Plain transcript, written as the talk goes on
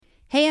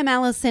Hey, I'm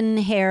Allison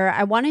Hare.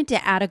 I wanted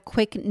to add a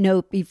quick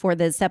note before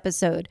this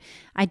episode.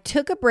 I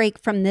took a break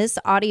from this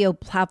audio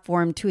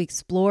platform to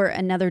explore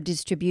another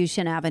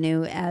distribution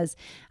avenue as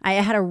I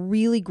had a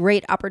really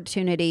great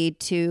opportunity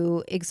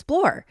to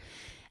explore.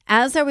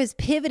 As I was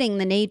pivoting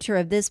the nature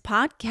of this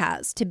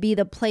podcast to be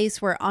the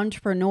place where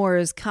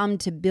entrepreneurs come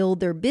to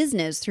build their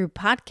business through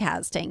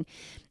podcasting,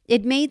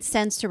 it made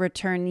sense to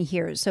return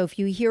here. So if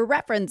you hear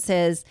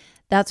references,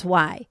 that's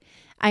why.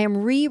 I am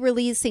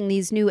re-releasing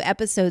these new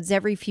episodes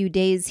every few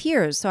days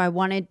here, so I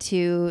wanted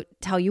to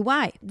tell you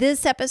why.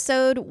 This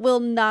episode will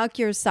knock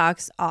your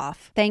socks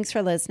off. Thanks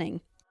for listening.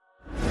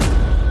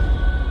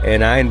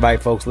 And I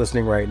invite folks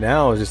listening right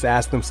now to just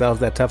ask themselves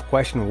that tough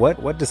question.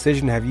 What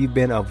decision have you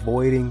been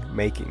avoiding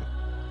making?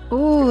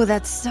 Ooh,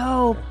 that's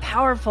so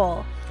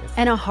powerful.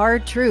 And a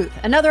hard truth.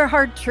 Another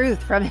hard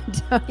truth from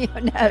Antonio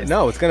Neves.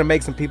 No, it's going to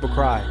make some people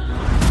cry.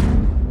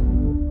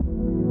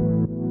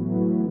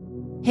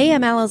 Hey,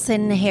 I'm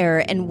Allison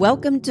Hare, and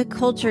welcome to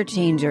Culture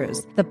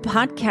Changers, the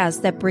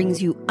podcast that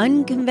brings you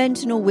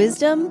unconventional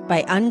wisdom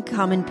by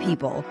uncommon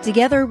people.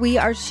 Together, we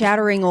are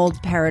shattering old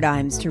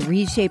paradigms to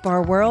reshape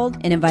our world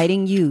and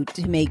inviting you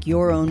to make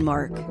your own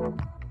mark.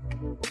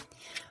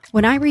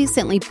 When I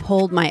recently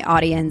polled my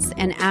audience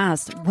and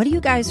asked, what are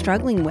you guys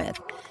struggling with?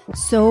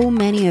 So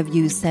many of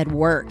you said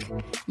work.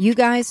 You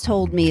guys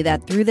told me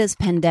that through this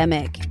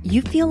pandemic,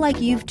 you feel like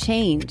you've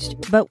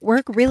changed, but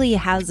work really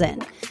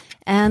hasn't.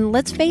 And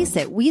let's face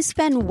it, we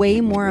spend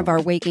way more of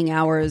our waking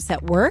hours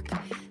at work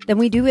than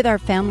we do with our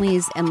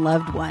families and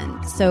loved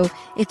ones. So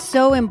it's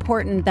so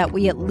important that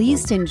we at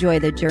least enjoy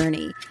the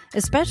journey,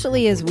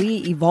 especially as we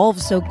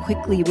evolve so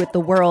quickly with the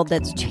world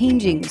that's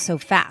changing so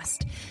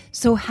fast.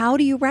 So how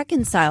do you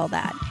reconcile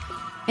that?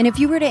 And if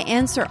you were to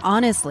answer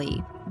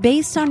honestly,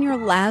 based on your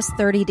last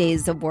 30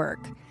 days of work,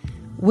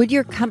 would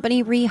your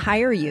company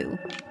rehire you?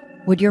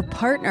 Would your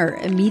partner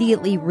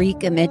immediately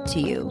recommit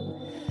to you?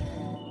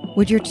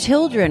 Would your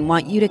children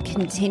want you to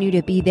continue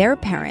to be their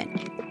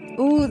parent?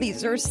 Ooh,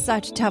 these are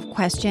such tough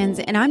questions,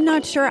 and I'm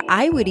not sure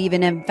I would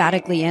even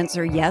emphatically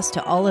answer yes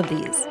to all of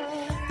these.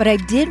 But I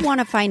did want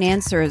to find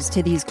answers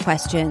to these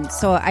questions,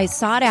 so I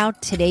sought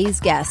out today's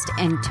guest,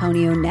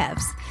 Antonio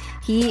Neves.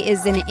 He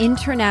is an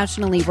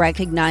internationally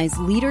recognized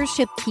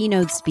leadership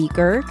keynote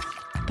speaker,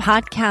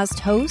 podcast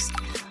host,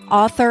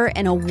 author,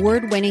 and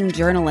award-winning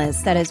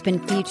journalist that has been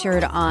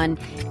featured on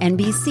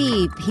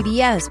NBC,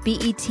 PBS,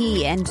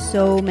 BET, and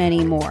so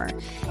many more.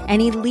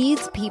 And he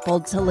leads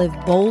people to live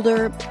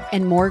bolder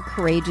and more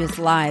courageous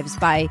lives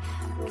by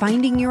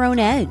finding your own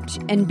edge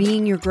and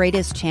being your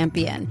greatest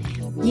champion.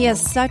 He has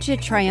such a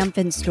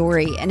triumphant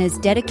story and has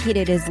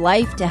dedicated his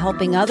life to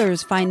helping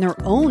others find their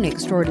own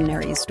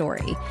extraordinary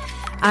story.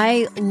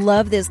 I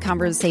love this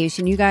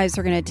conversation. You guys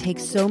are going to take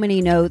so many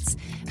notes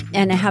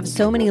and have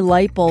so many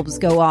light bulbs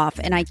go off,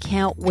 and I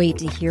can't wait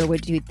to hear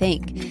what you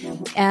think.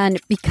 And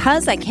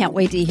because I can't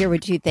wait to hear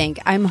what you think,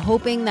 I'm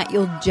hoping that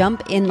you'll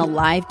jump in the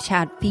live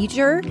chat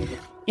feature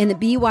in the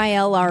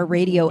BYLR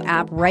radio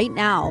app right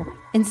now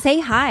and say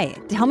hi.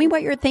 Tell me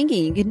what you're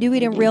thinking. You can do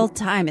it in real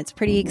time. It's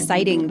pretty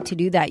exciting to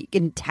do that. You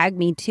can tag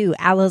me too,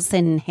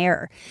 Allison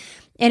Hare.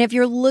 And if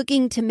you're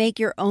looking to make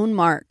your own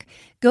mark,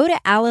 go to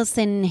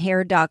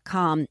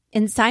AllisonHare.com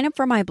and sign up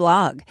for my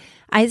blog.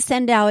 I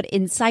send out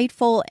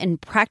insightful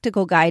and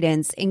practical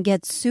guidance and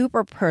get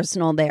super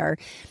personal there.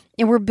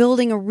 And we're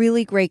building a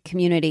really great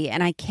community,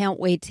 and I can't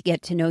wait to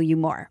get to know you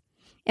more.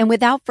 And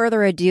without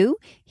further ado,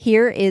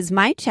 here is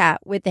my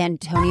chat with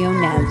Antonio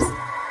Neves.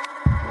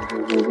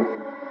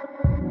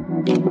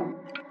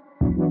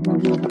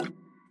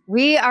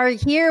 We are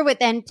here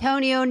with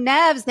Antonio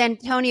Neves.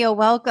 Antonio,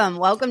 welcome.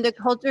 Welcome to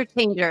Culture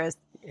Changers.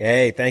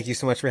 Hey, thank you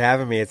so much for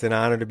having me. It's an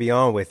honor to be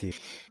on with you.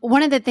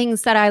 One of the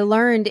things that I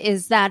learned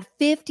is that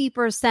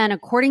 50%,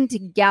 according to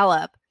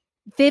Gallup,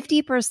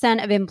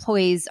 50% of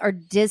employees are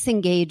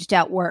disengaged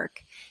at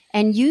work.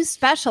 And you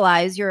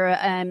specialize, you're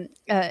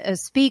a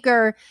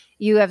speaker,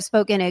 you have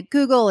spoken at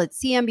Google, at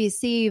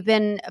CNBC, you've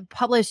been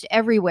published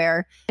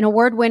everywhere, an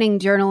award-winning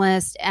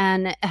journalist,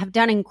 and have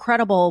done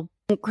incredible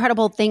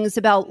things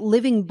about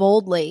living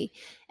boldly.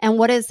 And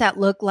what does that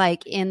look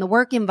like in the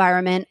work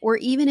environment or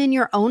even in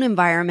your own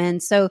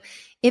environment? So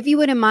if you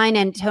wouldn't mind,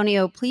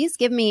 Antonio, please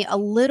give me a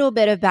little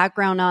bit of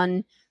background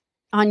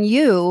on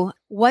you.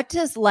 What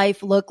does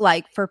life look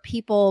like for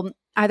people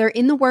either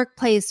in the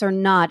workplace or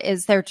not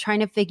as they're trying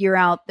to figure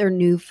out their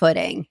new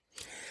footing?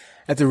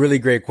 That's a really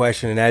great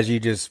question. And as you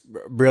just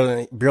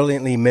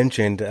brilliantly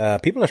mentioned,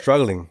 people are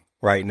struggling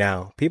right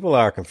now. People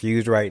are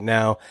confused right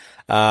now.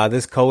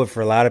 This COVID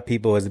for a lot of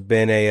people has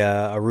been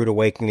a rude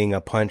awakening,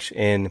 a punch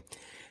in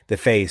the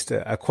face.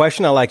 A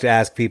question I like to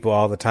ask people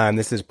all the time,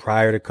 this is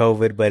prior to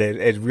COVID, but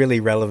it's really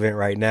relevant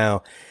right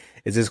now,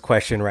 is this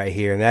question right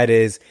here. And that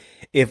is,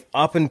 if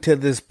up until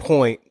this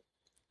point,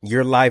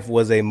 your life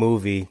was a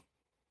movie,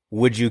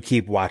 would you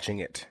keep watching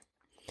it?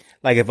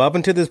 Like if up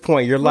until this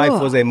point, your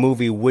life was a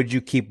movie, would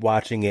you keep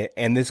watching it?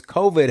 And this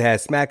COVID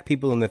has smacked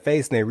people in the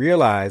face and they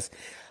realize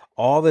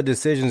all the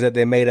decisions that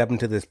they made up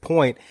until this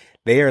point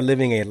They are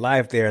living a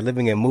life. They are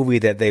living a movie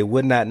that they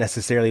would not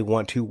necessarily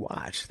want to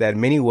watch. That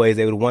in many ways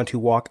they would want to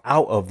walk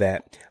out of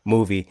that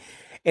movie.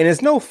 And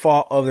it's no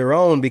fault of their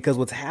own, because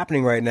what's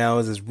happening right now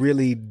is this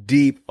really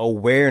deep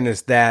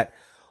awareness that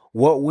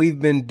what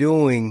we've been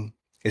doing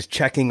is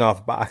checking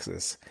off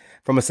boxes.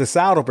 From a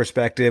societal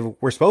perspective,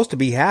 we're supposed to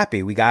be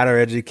happy. We got our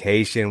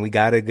education. We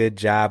got a good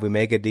job. We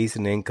make a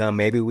decent income.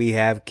 Maybe we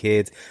have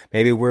kids.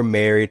 Maybe we're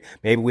married.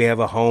 Maybe we have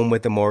a home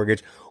with a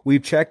mortgage.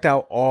 We've checked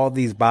out all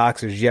these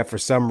boxes, yet for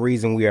some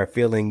reason we are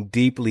feeling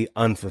deeply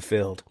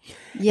unfulfilled.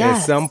 Yes. And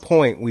at some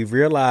point we've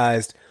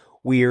realized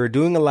we are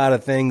doing a lot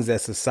of things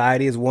that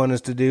society has wanted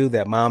us to do,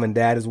 that mom and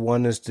dad has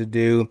wanted us to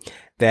do,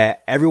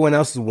 that everyone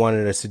else has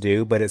wanted us to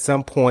do. But at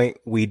some point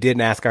we didn't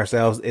ask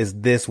ourselves, is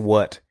this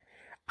what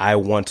I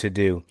want to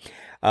do?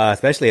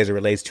 Especially as it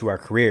relates to our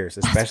careers,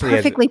 especially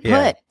perfectly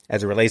put.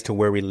 As it relates to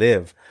where we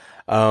live.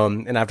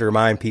 And I have to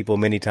remind people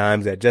many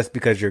times that just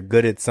because you're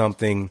good at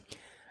something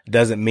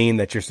doesn't mean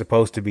that you're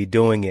supposed to be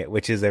doing it,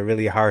 which is a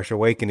really harsh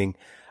awakening.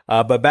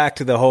 But back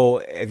to the whole,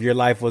 if your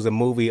life was a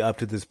movie up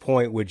to this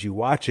point, would you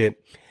watch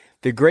it?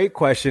 The great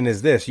question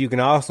is this. You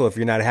can also, if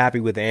you're not happy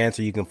with the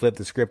answer, you can flip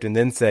the script and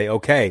then say,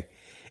 okay,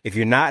 if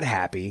you're not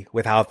happy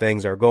with how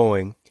things are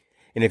going,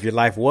 and if your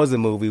life was a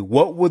movie,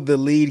 what would the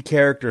lead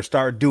character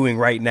start doing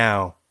right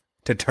now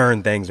to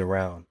turn things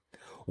around?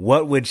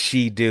 What would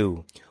she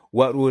do?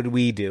 What would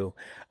we do?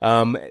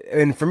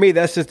 And for me,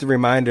 that's just a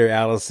reminder,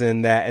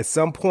 Allison, that at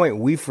some point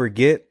we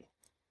forget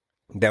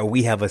that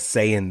we have a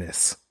say in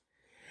this.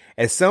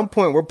 At some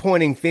point, we're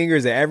pointing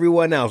fingers at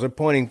everyone else. We're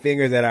pointing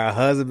fingers at our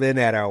husband,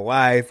 at our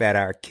wife, at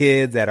our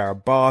kids, at our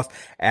boss,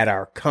 at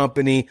our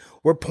company.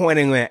 We're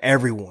pointing at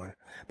everyone.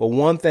 But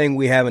one thing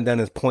we haven't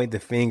done is point the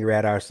finger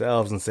at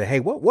ourselves and say, hey,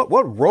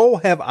 what role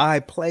have I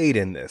played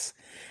in this?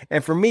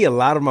 And for me, a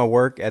lot of my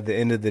work at the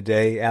end of the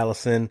day,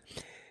 Allison,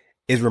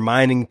 is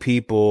reminding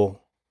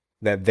people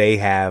that they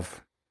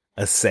have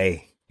a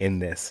say in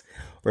this.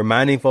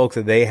 Reminding folks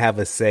that they have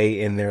a say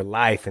in their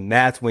life. And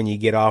that's when you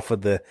get off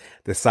of the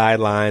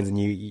sidelines and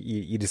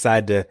you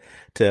decide to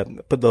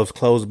put those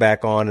clothes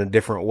back on in a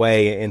different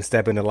way and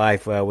step into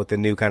life with a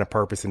new kind of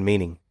purpose and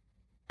meaning.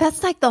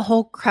 That's like the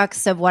whole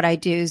crux of what I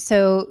do.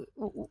 So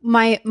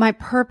my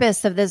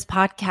purpose of this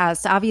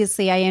podcast,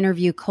 obviously I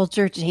interview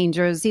culture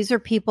changers. These are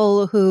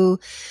people who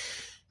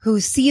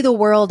see the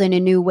world in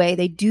a new way.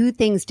 They do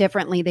things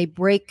differently. They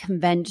break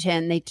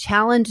convention. They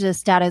challenge the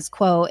status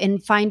quo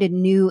and find a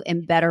new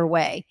and better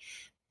way.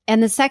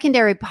 And the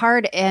secondary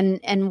part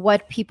and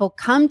what people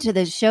come to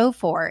this show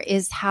for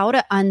is how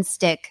to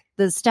unstick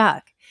the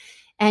stuck.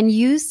 And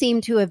you seem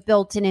to have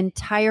built an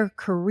entire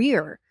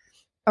career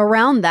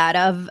around that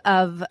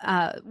of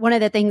one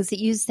of the things that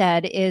you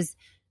said is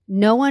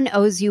no one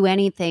owes you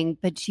anything,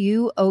 but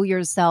you owe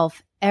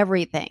yourself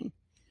everything.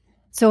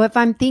 So if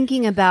I'm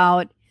thinking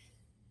about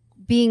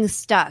being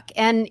stuck.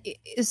 And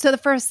so the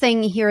first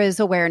thing here is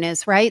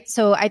awareness, right?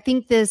 So I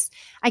think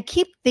I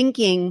keep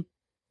thinking,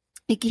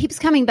 it keeps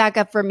coming back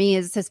up for me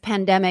is this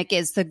pandemic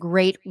is the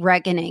great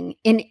reckoning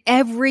in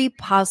every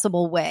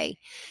possible way,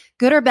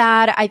 good or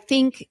bad. I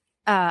think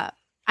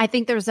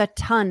there's a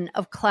ton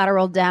of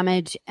collateral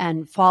damage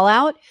and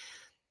fallout,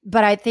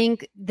 but I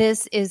think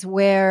this is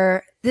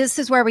where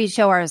we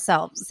show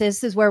ourselves.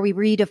 This is where we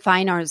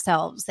redefine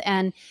ourselves.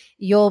 And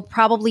you'll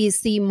probably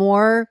see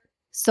more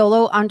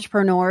solo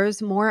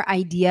entrepreneurs, more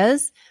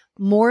ideas,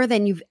 more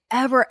than you've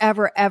ever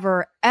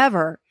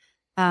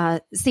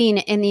seen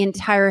in the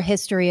entire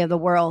history of the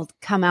world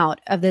come out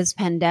of this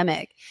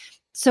pandemic.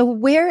 So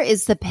where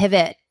is the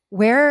pivot?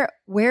 Where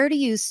do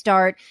you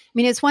start? I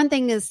mean, it's one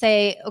thing to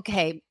say,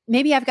 okay,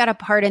 maybe I've got a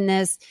part in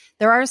this.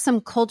 There are some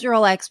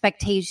cultural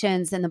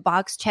expectations and the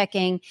box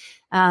checking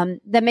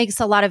that makes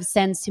a lot of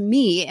sense to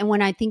me. And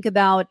when I think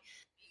about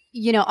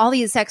all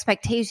these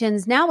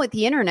expectations now with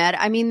the internet,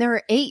 I mean, there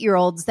are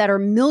 8-year-olds that are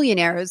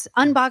millionaires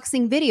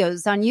unboxing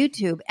videos on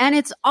YouTube, and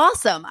it's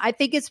awesome. I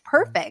think it's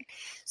perfect.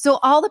 So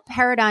all the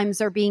paradigms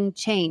are being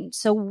changed.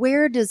 So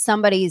where does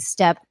somebody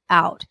step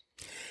out?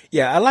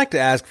 Yeah, I like to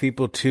ask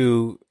people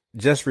to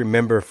just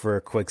remember for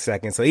a quick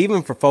second. So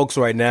even for folks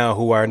right now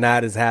who are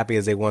not as happy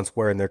as they once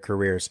were in their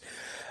careers,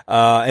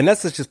 and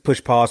let's just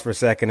push pause for a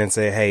second and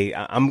say, hey,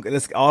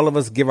 let's all of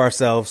us give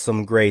ourselves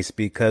some grace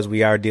because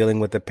we are dealing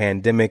with a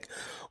pandemic,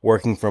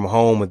 working from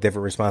home with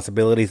different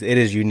responsibilities. It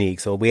is unique.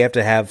 So we have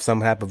to have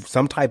some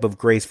type of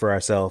grace for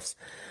ourselves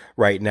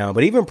right now.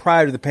 But even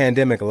prior to the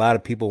pandemic, a lot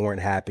of people weren't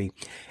happy.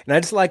 And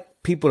I just like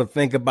people to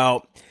think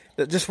about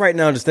just right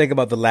now, just think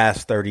about the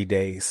last 30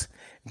 days.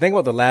 Think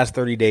about the last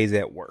 30 days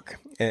at work.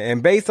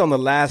 And based on the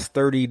last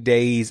 30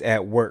 days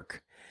at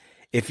work,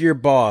 if your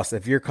boss,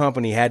 if your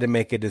company had to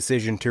make a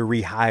decision to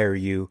rehire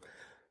you,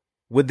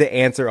 would the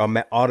answer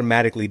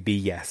automatically be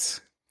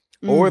yes?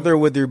 Or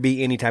would there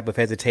be any type of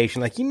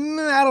hesitation like,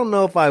 I don't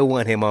know if I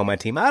want him on my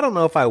team. I don't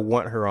know if I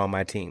want her on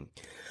my team.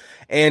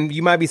 And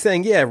you might be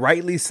saying, yeah,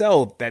 rightly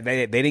so. That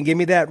they didn't give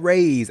me that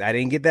raise. I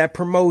didn't get that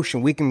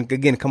promotion. We can,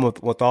 again, come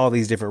up with all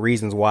these different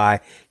reasons why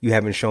you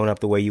haven't shown up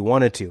the way you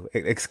wanted to,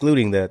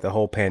 excluding the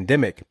whole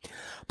pandemic.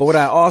 But what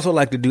I also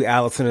like to do,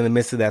 Allison, in the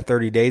midst of that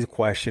 30 days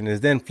question is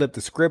then flip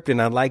the script.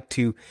 And I'd like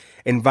to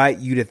invite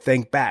you to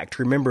think back,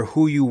 to remember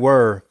who you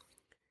were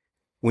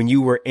when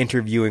you were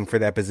interviewing for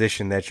that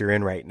position that you're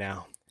in right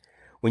now.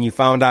 When you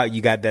found out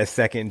you got that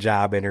second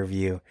job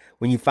interview,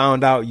 when you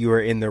found out you were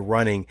in the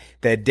running,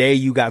 that day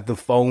you got the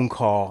phone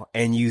call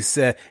and you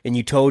said, and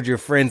you told your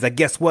friends, like,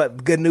 guess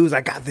what? Good news.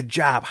 I got the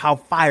job. How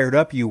fired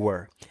up you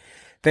were.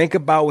 Think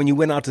about when you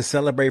went out to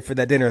celebrate for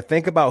that dinner.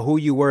 Think about who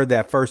you were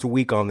that first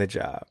week on the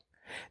job,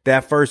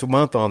 that first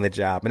month on the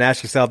job, and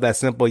ask yourself that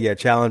simple yet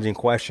challenging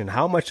question.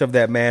 How much of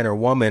that man or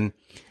woman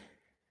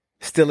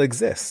still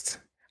exists?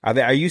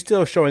 Are you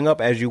still showing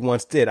up as you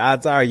once did?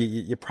 Odds are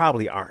you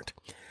probably aren't.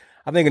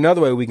 I think another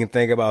way we can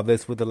think about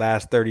this with the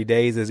last 30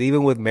 days is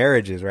even with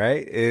marriages,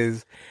 right?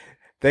 Is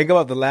think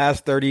about the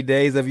last 30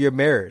 days of your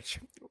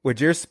marriage.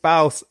 Would your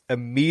spouse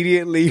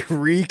immediately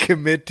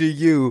recommit to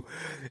you,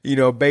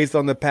 based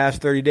on the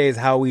past 30 days,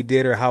 how we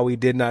did or how we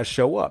did not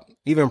show up?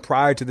 Even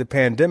prior to the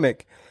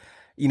pandemic,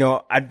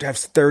 I have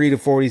 30 to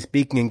 40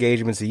 speaking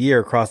engagements a year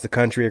across the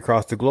country,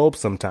 across the globe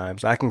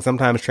sometimes. I can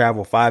sometimes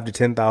travel 5,000 to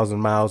 10,000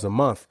 miles a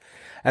month.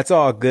 That's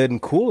all good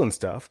and cool and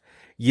stuff.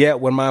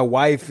 Yet when my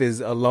wife is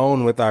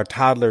alone with our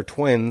toddler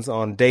twins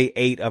on day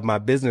 8 of my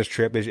business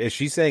trip, is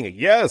she saying,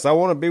 yes, I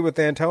want to be with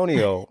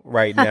Antonio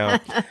right now?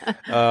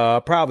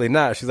 Probably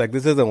not. She's like,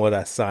 this isn't what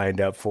I signed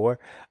up for.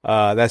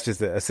 That's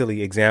just a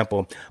silly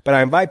example. But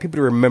I invite people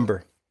to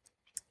remember,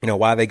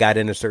 why they got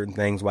into certain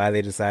things, why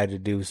they decided to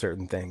do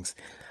certain things.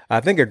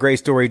 I think a great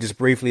story just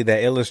briefly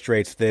that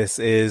illustrates this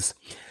is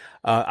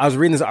I was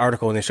reading this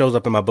article and it shows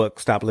up in my book,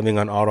 Stop Living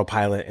on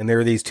Autopilot. And there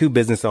were these 2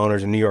 business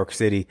owners in New York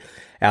City,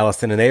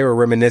 Allison, and they were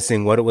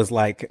reminiscing what it was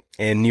like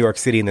in New York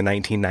City in the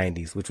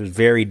 1990s, which was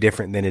very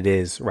different than it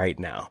is right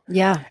now.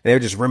 Yeah. And they were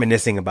just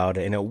reminiscing about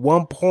it. And at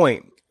one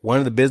point, one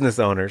of the business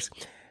owners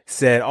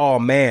said, oh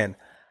man,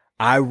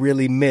 I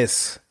really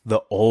miss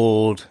the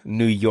old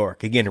New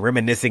York. Again,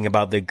 reminiscing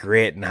about the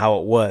grit and how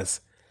it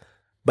was.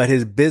 But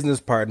his business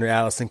partner,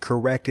 Allison,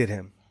 corrected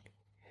him.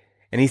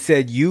 And he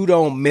said, you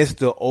don't miss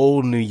the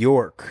old New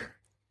York.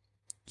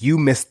 You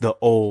miss the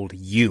old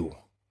you.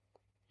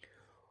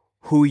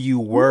 Who you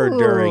were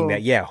during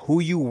that. Yeah, who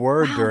you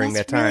were during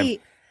that time.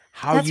 Really,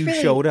 how you really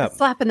showed up. A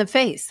slap in the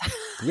face.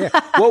 Yeah.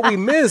 What we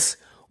miss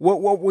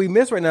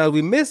right now is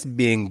we miss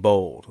being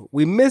bold.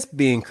 We miss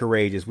being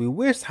courageous. We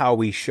miss how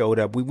we showed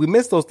up. We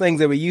miss those things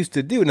that we used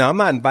to do. Now, I'm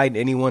not inviting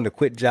anyone to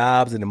quit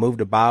jobs and to move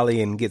to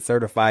Bali and get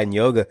certified in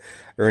yoga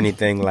or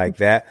anything like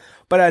that.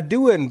 But I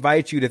do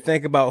invite you to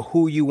think about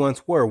who you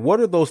once were. What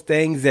are those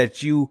things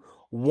that you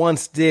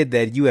once did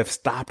that you have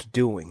stopped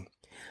doing?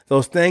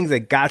 Those things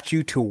that got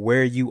you to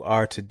where you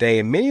are today.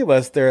 And many of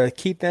us, there are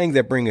key things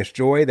that bring us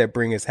joy, that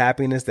bring us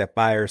happiness, that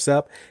fire us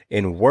up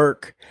in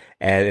work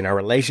and in our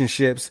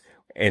relationships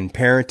and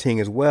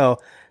parenting as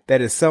well, that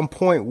at some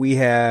point we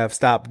have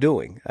stopped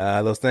doing.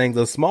 Those things,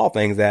 those small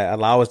things that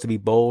allow us to be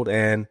bold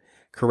and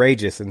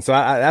courageous. And so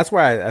that's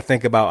where I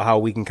think about how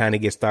we can kind of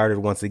get started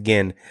once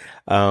again,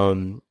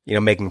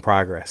 making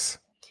progress.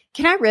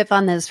 Can I riff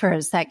on this for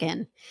a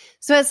second?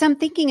 So as I'm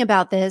thinking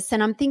about this,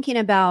 and I'm thinking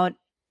about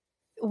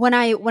when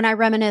I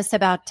reminisce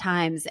about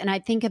times, and I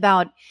think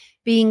about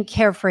being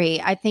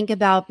carefree, I think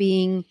about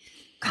being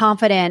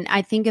confident,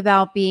 I think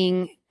about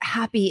being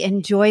happy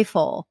and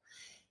joyful.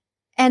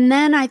 And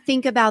then I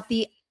think about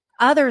the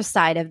other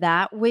side of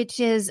that, which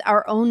is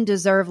our own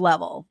deserve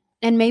level.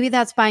 And maybe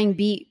that's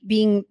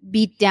being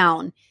beat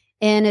down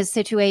in a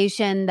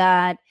situation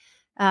that,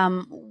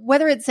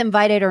 whether it's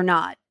invited or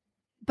not,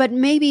 but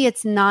maybe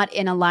it's not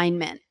in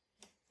alignment.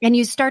 And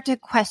you start to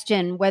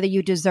question whether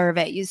you deserve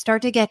it. You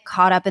start to get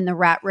caught up in the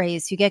rat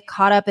race. You get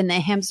caught up in the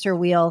hamster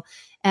wheel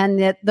and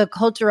the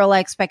cultural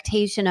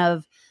expectation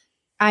of,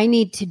 I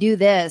need to do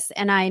this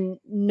and I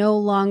no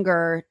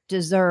longer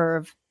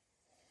deserve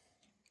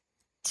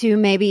to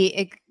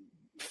maybe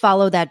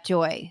follow that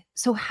joy.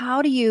 So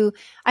how do you,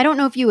 I don't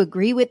know if you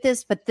agree with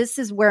this, but this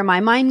is where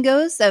my mind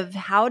goes of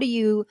how do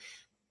you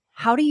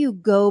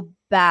go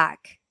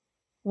back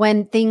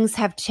when things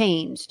have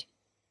changed?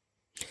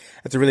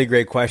 That's a really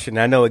great question.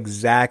 I know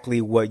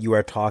exactly what you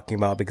are talking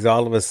about because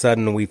all of a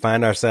sudden we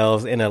find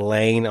ourselves in a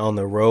lane on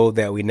the road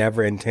that we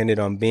never intended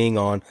on being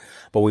on,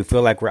 but we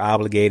feel like we're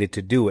obligated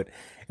to do it.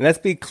 And let's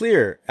be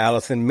clear,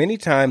 Allison, many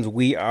times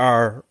we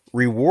are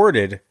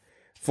rewarded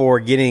for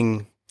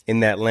getting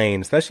in that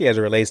lane, especially as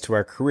it relates to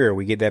our career.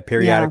 We get that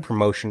periodic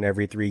promotion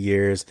every 3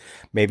 years.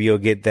 Maybe you'll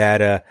get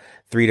that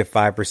 3 to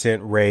 5%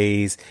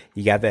 raise.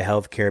 You got the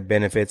healthcare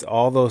benefits,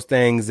 all those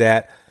things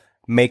that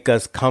make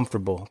us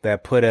comfortable,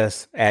 that put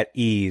us at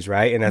ease,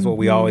 right? And that's what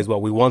we always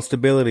want. We want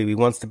stability. We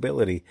want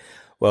stability.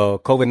 Well,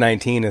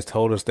 COVID-19 has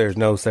told us there's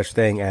no such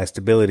thing as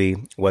stability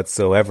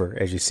whatsoever.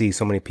 As you see,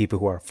 so many people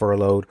who are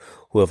furloughed,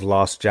 who have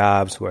lost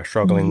jobs, who are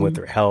struggling with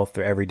their health,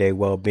 their everyday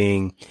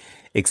well-being,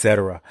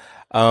 etc.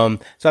 So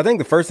I think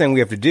the first thing we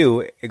have to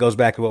do, it goes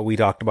back to what we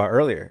talked about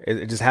earlier,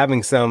 is just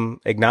having some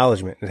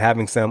acknowledgement and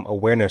having some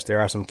awareness. There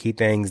are some key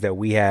things that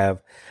we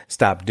have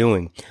stopped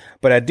doing.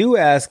 But I do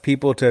ask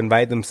people to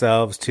invite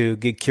themselves to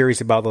get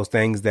curious about those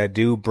things that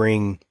do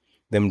bring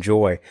them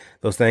joy,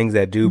 those things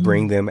that do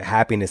bring them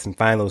happiness, and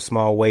find those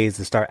small ways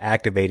to start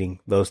activating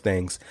those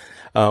things.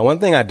 One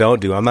thing I don't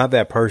do, I'm not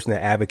that person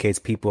that advocates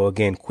people,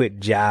 again, quit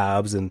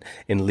jobs and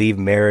leave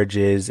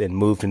marriages and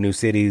move to new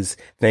cities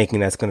thinking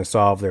that's going to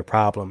solve their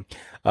problem.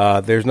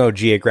 There's no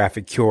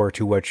geographic cure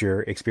to what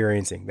you're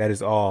experiencing. That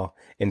is all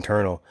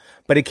internal.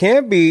 But it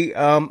can be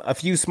a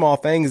few small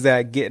things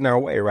that get in our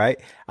way, right?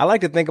 I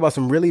like to think about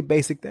some really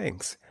basic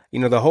things.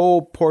 You know,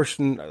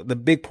 the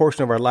big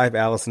portion of our life,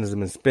 Allison, has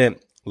been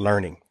spent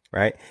learning,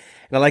 right?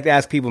 And I like to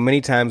ask people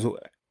many times,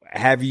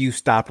 have you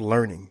stopped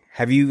learning?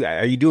 Are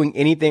you doing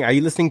anything? Are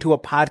you listening to a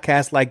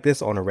podcast like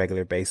this on a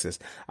regular basis?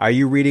 Are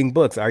you reading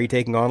books? Are you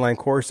taking online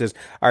courses?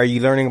 Are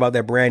you learning about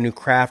that brand new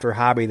craft or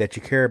hobby that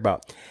you care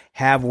about?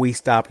 Have we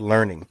stopped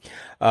learning?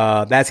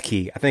 That's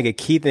key. I think a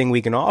key thing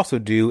we can also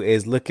do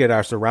is look at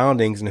our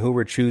surroundings and who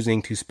we're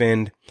choosing to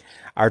spend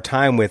our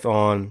time with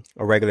on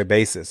a regular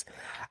basis.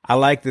 I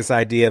like this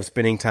idea of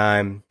spending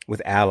time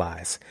with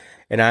allies.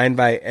 And I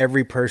invite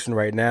every person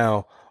right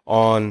now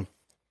on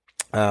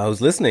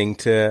who's listening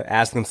to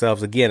ask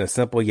themselves, again, a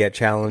simple yet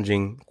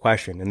challenging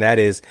question. And that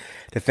is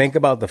to think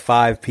about the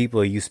 5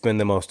 people you spend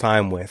the most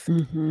time with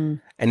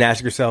and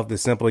ask yourself the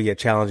simple yet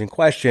challenging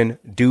question,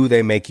 do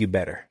they make you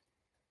better?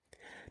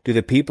 Do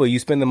the people you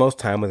spend the most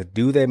time with,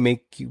 do they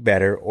make you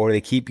better, or do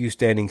they keep you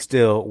standing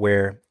still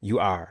where you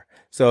are?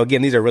 So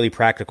again, these are really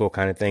practical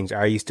kind of things.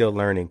 Are you still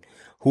learning?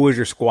 Who is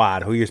your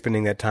squad? Who you're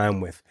spending that time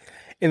with?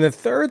 And the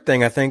third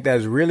thing I think that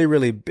is really,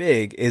 really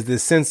big is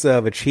this sense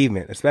of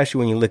achievement, especially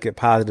when you look at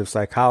positive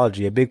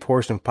psychology. A big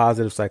portion of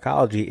positive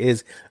psychology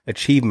is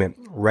achievement,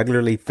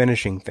 regularly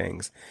finishing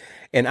things.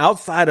 And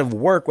outside of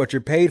work, what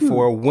you're paid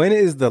for, when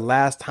is the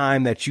last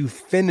time that you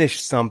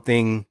finished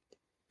something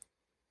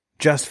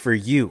just for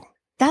you?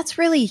 That's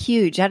really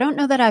huge. I don't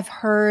know that I've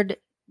heard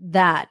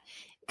that,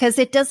 because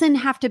it doesn't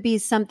have to be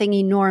something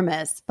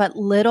enormous, but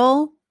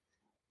little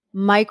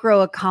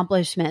micro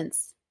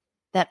accomplishments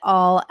that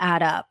all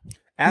add up.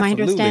 Am I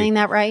understanding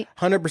that right?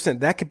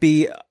 100%. That could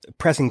be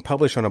pressing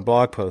publish on a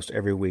blog post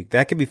every week.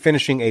 That could be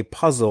finishing a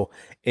puzzle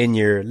in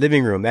your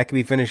living room. That could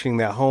be finishing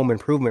that home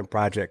improvement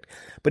project.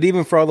 But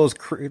even for all those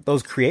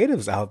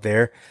creatives out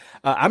there,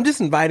 I'm just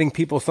inviting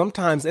people.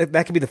 Sometimes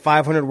that could be the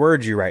 500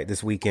 words you write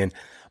this weekend.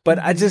 But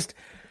I just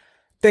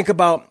think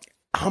about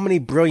how many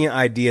brilliant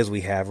ideas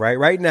we have, right?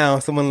 Right now,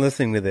 someone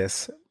listening to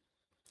this,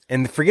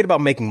 and forget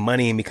about making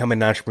money and becoming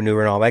an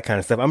entrepreneur and all that kind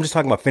of stuff. I'm just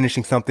talking about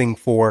finishing something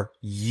for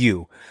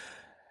you.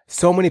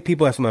 So many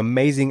people have some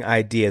amazing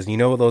ideas. You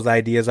know what those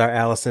ideas are,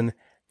 Allison?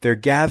 They're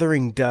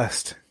gathering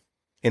dust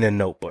in a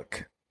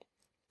notebook.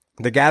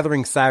 They're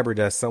gathering cyber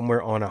dust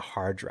somewhere on a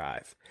hard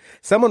drive.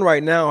 Someone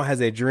right now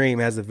has a dream,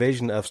 has a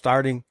vision of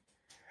starting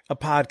a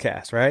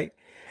podcast, right?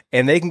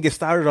 And they can get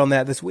started on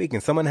that this week.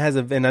 And someone has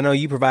and I know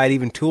you provide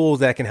even tools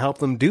that can help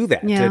them do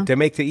that,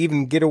 to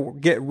even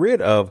get rid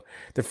of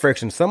the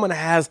friction. Someone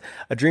has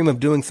a dream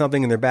of doing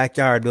something in their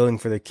backyard, building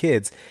for their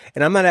kids.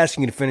 And I'm not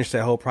asking you to finish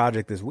that whole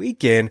project this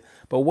weekend,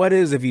 but what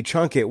is, if you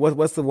chunk it,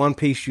 what's the one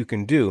piece you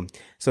can do?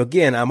 So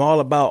again, I'm all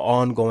about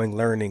ongoing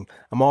learning.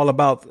 I'm all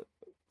about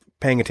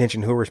paying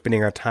attention to who we're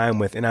spending our time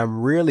with. And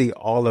I'm really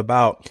all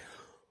about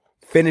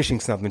finishing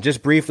something.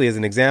 Just briefly as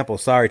an example,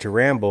 sorry to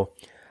ramble.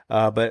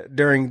 But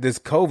during this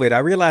COVID, I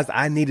realized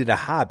I needed a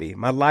hobby.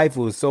 My life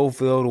was so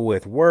filled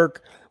with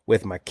work,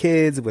 with my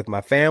kids, with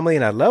my family,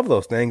 and I love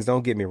those things.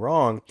 Don't get me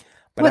wrong.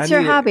 But what's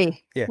your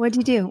hobby? Yeah. What'd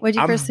you do? What'd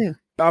you pursue?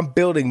 I'm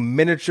building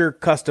miniature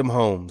custom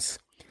homes.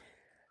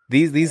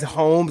 These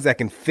homes that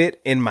can fit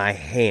in my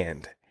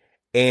hand.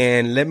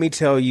 And let me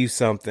tell you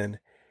something.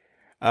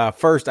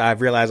 First,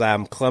 I've realized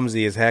I'm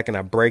clumsy as heck and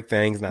I break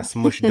things and I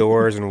smush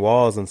doors and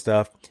walls and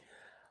stuff.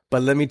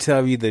 But let me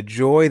tell you, the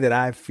joy that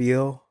I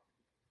feel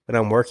when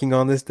I'm working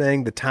on this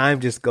thing, the time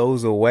just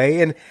goes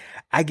away, and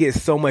I get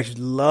so much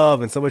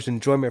love and so much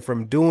enjoyment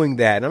from doing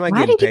that. And I'm not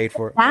getting paid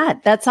for it.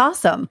 That's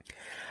awesome.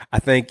 I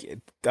think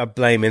I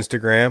blame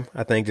Instagram.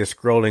 I think just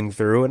scrolling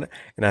through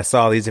and I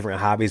saw these different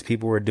hobbies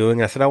people were doing.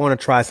 And I said, I want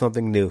to try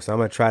something new. So I'm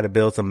going to try to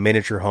build some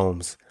miniature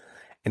homes.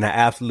 And I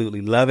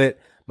absolutely love it.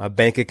 My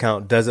bank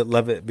account doesn't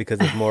love it because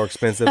it's more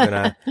expensive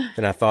than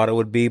I thought it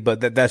would be. But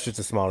that's just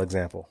a small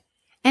example.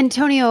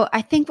 Antonio,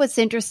 I think what's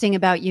interesting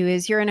about you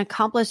is you're an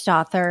accomplished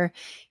author.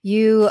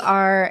 You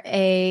are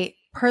a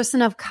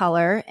person of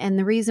color. And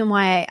the reason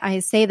why I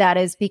say that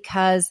is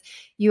because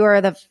you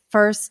are the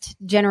first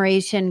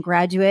generation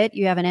graduate.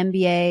 You have an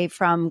MBA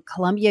from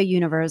Columbia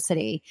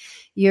University.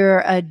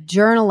 You're a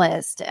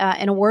journalist,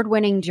 an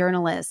award-winning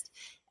journalist.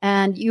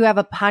 And you have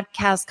a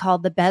podcast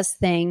called The Best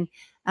Thing.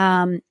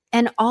 And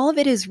all of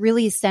it is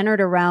really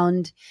centered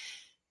around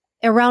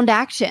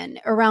action,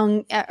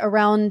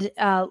 around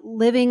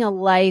living a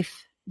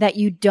life that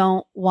you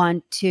don't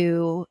want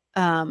to,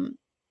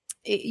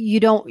 you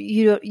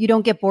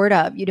don't get bored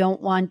of. You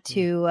don't want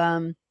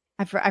to,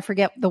 I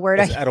forget the word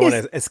I don't want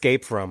to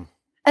escape from.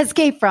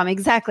 Escape from,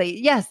 exactly.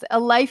 Yes, a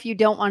life you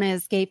don't want to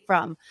escape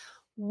from.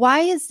 Why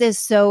is this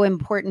so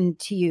important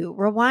to you?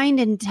 Rewind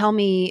and tell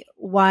me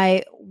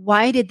why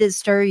did this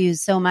stir you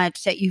so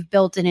much that you've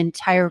built an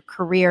entire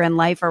career and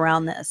life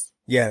around this?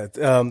 Yeah,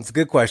 it's a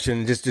good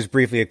question. Just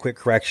briefly, a quick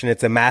correction.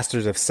 It's a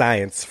Master's of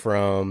Science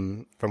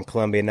from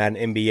Columbia, not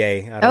an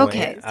MBA.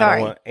 Okay, sorry. I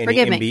don't want any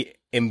Forgive me.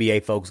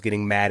 MBA folks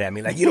getting mad at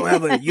me. Like, you don't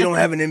have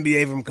an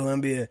MBA from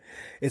Columbia.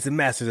 It's a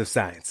Master's of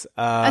Science.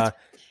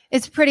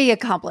 It's pretty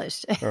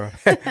accomplished.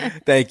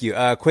 Thank you.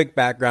 Quick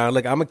background.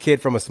 Look, I'm a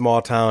kid from a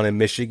small town in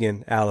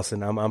Michigan,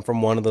 Allison. I'm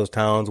from one of those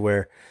towns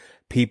where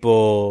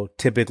people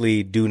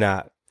typically do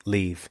not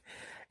leave.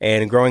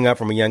 And growing up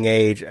from a young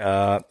age,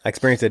 I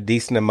experienced a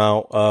decent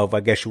amount of,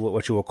 I guess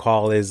what you will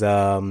call is,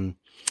 it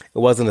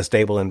wasn't a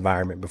stable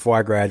environment. Before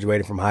I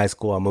graduated from high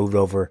school, I moved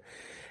over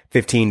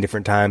 15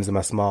 different times in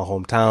my small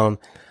hometown.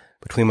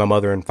 Between my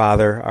mother and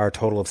father, our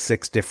total of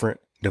 6 different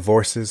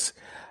divorces.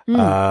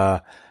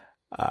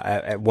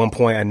 At one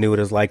point, I knew what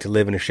it was like to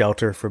live in a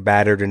shelter for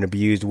battered and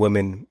abused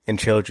women and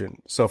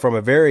children. So from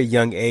a very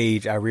young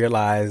age, I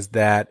realized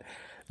that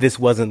this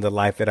wasn't the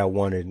life that I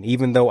wanted. And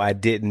even though I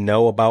didn't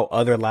know about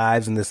other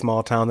lives in the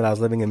small town that I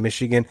was living in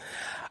Michigan,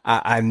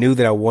 I knew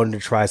that I wanted to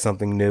try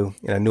something new.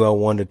 And I knew I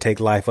wanted to take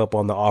life up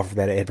on the offer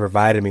that it had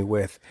provided me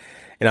with.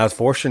 And I was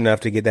fortunate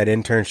enough to get that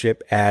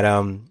internship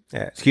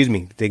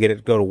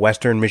go to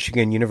Western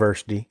Michigan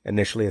University,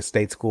 initially a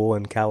state school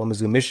in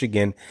Kalamazoo,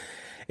 Michigan.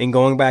 And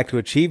going back to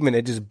achievement,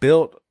 it just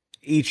built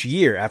each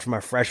year. After my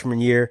freshman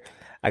year,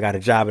 I got a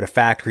job at a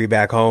factory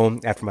back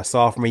home. After my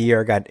sophomore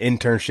year, I got an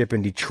internship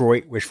in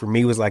Detroit, which for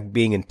me was like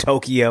being in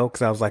Tokyo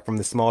because I was like from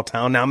the small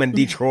town. Now I'm in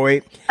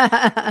Detroit.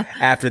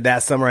 After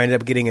that summer, I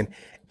ended up getting an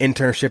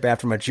internship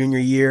after my junior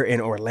year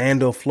in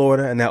Orlando,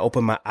 Florida. And that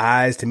opened my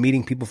eyes to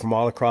meeting people from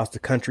all across the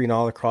country and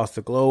all across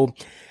the globe.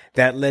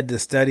 That led to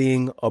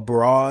studying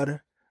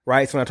abroad.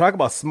 Right. So when I talk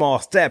about small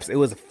steps, it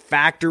was a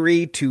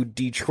factory to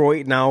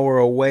Detroit, an hour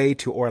away,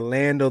 to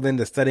Orlando, then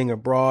to studying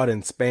abroad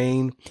in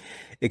Spain,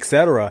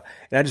 etc.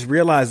 And I just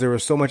realized there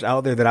was so much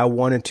out there that I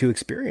wanted to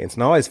experience.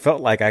 And I always felt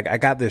like I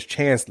got this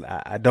chance.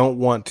 I don't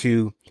want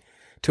to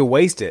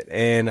waste it.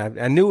 And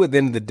I knew at the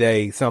end of the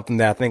day, something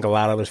that I think a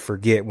lot of us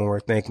forget when we're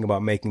thinking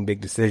about making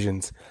big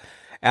decisions.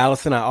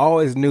 Allison, I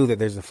always knew that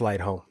there's a flight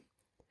home.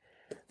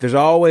 There's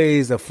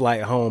always a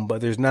flight home, but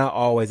there's not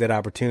always that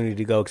opportunity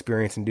to go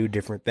experience and do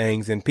different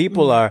things. And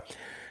people are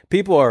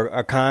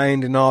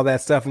kind and all that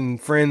stuff. And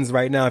friends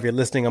right now, if you're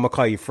listening, I'm gonna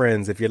call you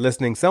friends. If you're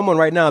listening, someone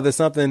right now, there's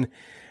something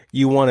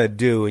you want to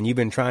do and you've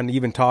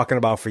been talking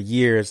about for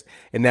years.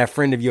 And that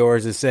friend of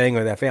yours is saying,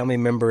 or that family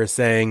member is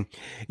saying,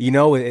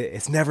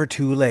 it's never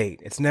too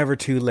late. It's never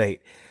too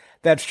late.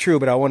 That's true,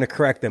 but I want to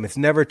correct them. It's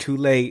never too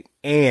late.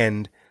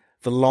 And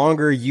the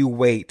longer you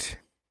wait,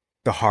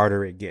 the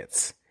harder it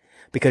gets.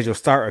 Because you'll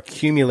start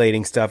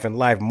accumulating stuff in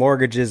life,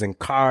 mortgages and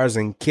cars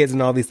and kids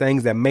and all these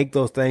things that make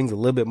those things a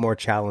little bit more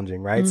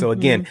challenging, right? Mm-hmm. So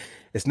again,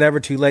 it's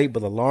never too late, but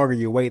the longer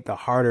you wait, the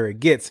harder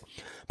it gets.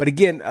 But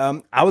again,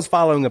 I was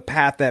following a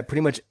path that pretty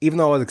much, even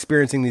though I was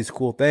experiencing these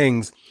cool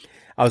things,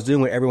 I was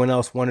doing what everyone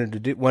else wanted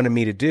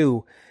me to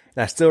do.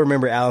 And I still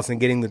remember Allison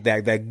getting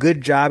that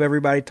good job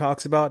everybody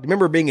talks about.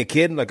 Remember being a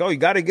kid and like, oh, you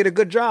got to get a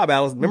good job,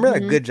 Allison. Remember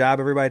that good job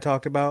everybody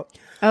talked about?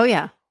 Oh,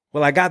 yeah.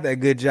 Well, I got that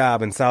good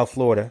job in South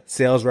Florida,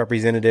 sales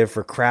representative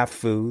for Kraft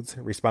Foods,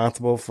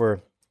 responsible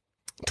for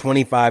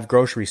 25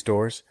 grocery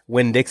stores,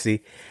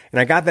 Winn-Dixie. And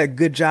I got that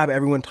good job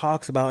everyone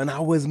talks about, and I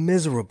was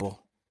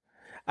miserable.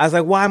 I was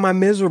like, why am I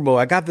miserable?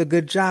 I got the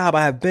good job.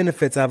 I have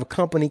benefits. I have a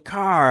company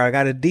car. I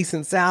got a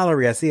decent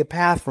salary. I see a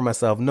path for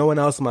myself. No one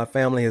else in my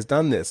family has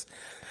done this.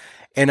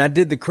 And I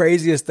did the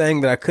craziest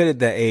thing that I could at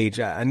that age.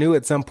 I knew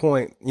at some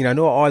point, I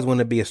knew I always wanted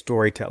to be a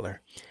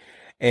storyteller.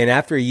 And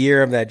after a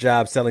year of that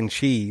job selling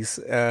cheese,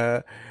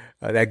 that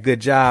good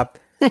job,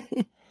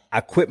 I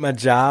quit my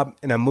job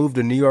and I moved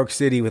to New York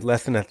City with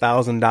less than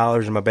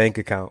 $1,000 in my bank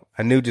account.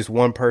 I knew just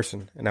one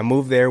person and I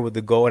moved there with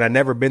the goal, and I'd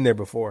never been there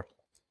before.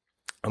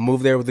 I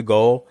moved there with the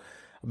goal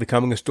of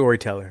becoming a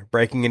storyteller,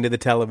 breaking into the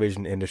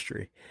television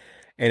industry.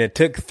 And it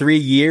took 3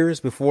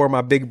 years before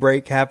my big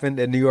break happened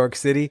in New York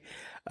City.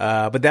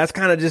 But that's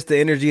kind of just the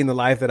energy in the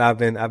life that I've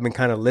been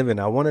kind of living.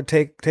 I want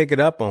to take it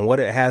up on what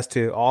it has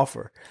to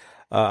offer.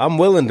 I'm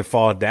willing to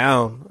fall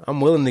down.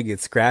 I'm willing to get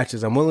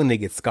scratches. I'm willing to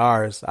get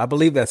scars. I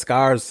believe that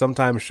scars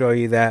sometimes show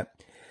you that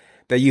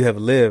you have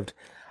lived.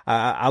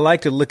 I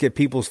like to look at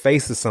people's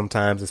faces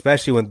sometimes,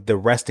 especially when the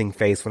resting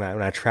face when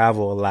I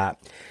travel a lot.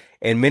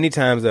 And many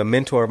times a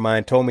mentor of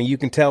mine told me you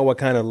can tell what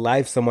kind of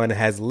life someone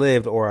has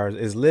lived or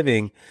is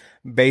living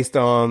based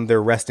on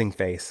their resting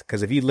face.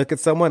 Because if you look at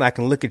someone, I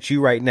can look at you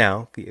right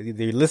now.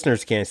 The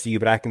listeners can't see you,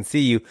 but I can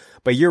see you.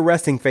 But your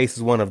resting face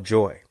is one of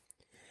joy.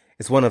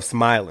 It's one of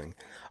smiling.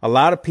 A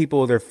lot of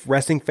people, their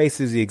resting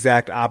face is the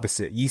exact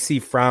opposite. You see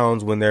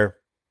frowns when they're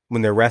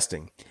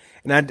resting.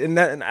 And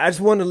I just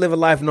wanted to live a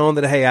life knowing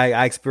that, hey,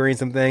 I experienced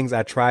some things.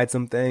 I tried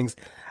some things.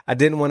 I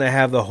didn't want to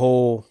have the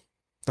whole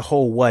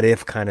what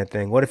if kind of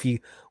thing. What if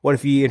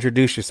you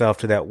introduce yourself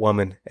to that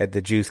woman at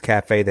the Juice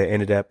Cafe that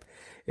ended up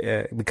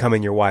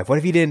becoming your wife? What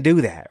if you didn't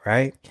do that,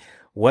 right?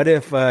 What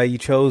if you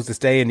chose to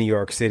stay in New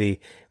York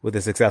City with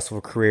a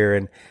successful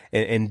career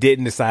and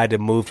didn't decide to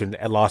move to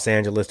Los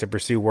Angeles to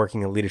pursue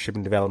working in leadership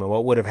and development?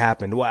 What would have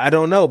happened? Well, I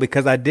don't know,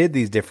 because I did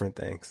these different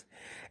things.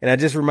 And I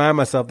just remind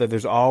myself that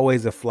there's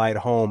always a flight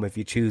home if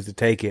you choose to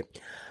take it.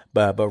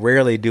 But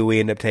rarely do we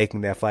end up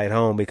taking that flight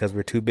home because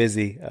we're too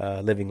busy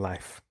living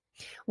life.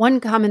 One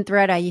common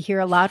thread I hear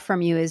a lot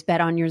from you is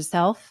bet on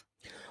yourself,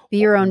 be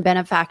your own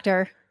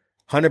benefactor.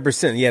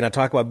 100%. Yeah. And I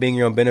talk about being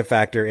your own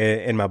benefactor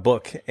in my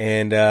book.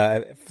 And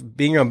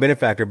being your own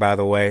benefactor, by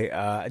the way,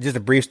 just a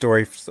brief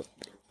story.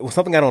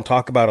 Something I don't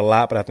talk about a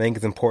lot, but I think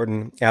is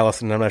important.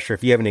 Allison, I'm not sure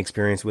if you have any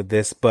experience with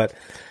this, but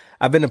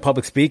I've been a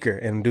public speaker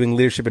and doing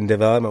leadership and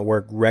development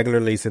work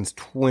regularly since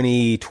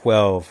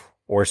 2012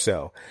 or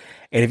so.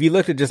 And if you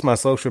looked at just my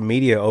social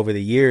media over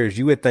the years,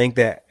 you would think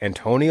that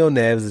Antonio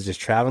Neves is just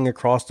traveling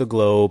across the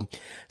globe,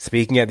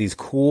 speaking at these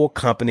cool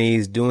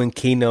companies, doing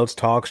keynotes,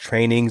 talks,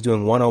 trainings,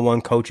 doing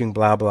one-on-one coaching,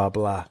 blah, blah,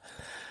 blah.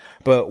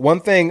 But one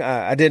thing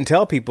I didn't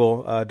tell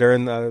people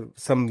during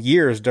some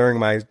years during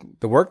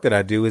the work that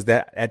I do is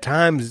that at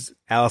times,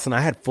 Allison,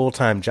 I had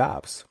full-time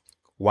jobs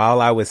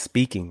while I was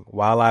speaking,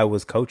 while I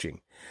was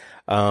coaching.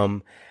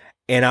 And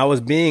I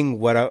was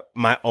being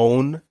my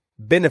own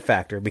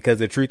benefactor, because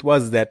the truth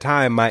was at that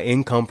time, my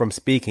income from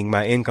speaking,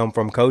 my income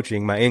from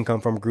coaching, my income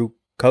from group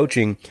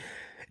coaching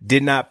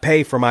did not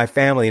pay for my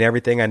family and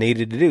everything I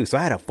needed to do. So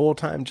I had a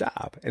full-time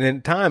job. And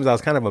at times I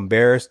was kind of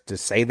embarrassed to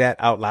say that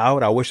out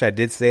loud. I wish I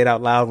did say it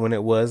out loud when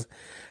it was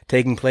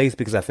taking place,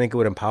 because I think it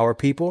would empower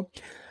people.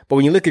 But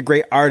when you look at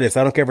great artists,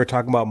 I don't care if we're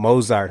talking about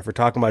Mozart, if we're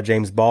talking about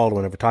James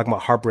Baldwin, if we're talking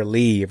about Harper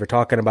Lee, if we're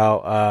talking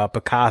about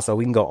Picasso,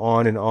 we can go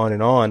on and on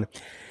and on.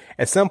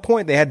 At some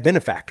point, they had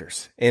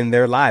benefactors in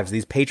their lives,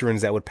 these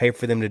patrons that would pay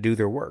for them to do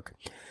their work.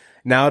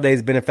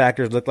 Nowadays,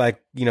 benefactors look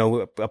like,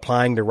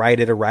 applying to write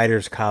at a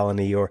writer's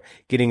colony, or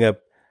getting a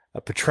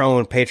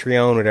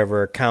Patreon,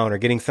 whatever account, or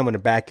getting someone to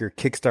back your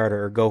Kickstarter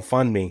or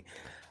GoFundMe.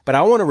 But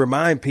I want to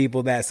remind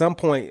people that at some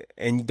point,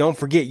 and don't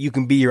forget, you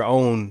can be your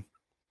own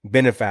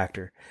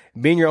benefactor.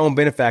 Being your own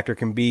benefactor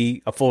can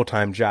be a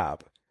full-time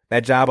job.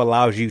 That job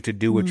allows you to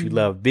do what you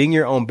love. Being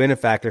your own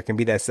benefactor can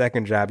be that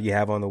second job you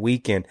have on the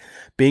weekend.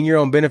 Being your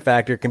own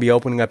benefactor can be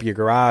opening up your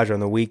garage on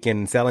the weekend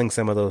and selling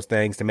some of those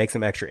things to make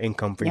some extra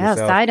income for yourself.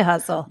 Yeah, side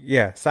hustle.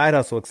 Yeah, side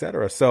hustle,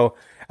 etc. So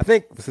I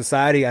think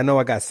society, I know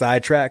I got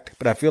sidetracked,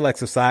 but I feel like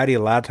society, a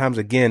lot of times,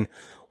 again,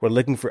 we're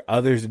looking for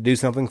others to do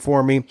something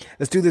for me.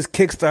 Let's do this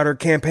Kickstarter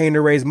campaign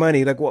to raise money.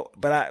 You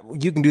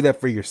can do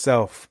that for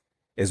yourself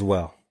as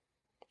well.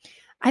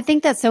 I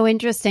think that's so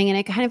interesting. And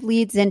it kind of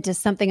leads into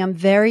something I'm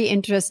very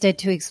interested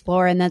to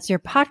explore. And that's your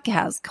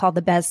podcast called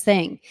The Best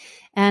Thing.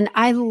 And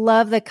I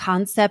love the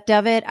concept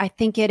of it. I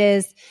think it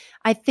is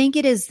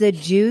the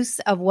juice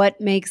of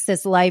what makes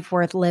this life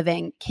worth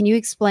living. Can you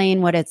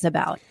explain what it's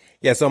about?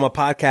 Yeah. So I'm a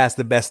podcast,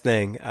 The Best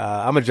Thing.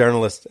 I'm a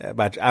journalist,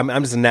 but I'm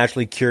just a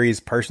naturally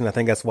curious person. I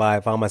think that's why I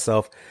found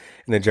myself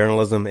in the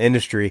journalism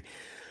industry.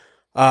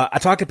 I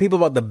talk to people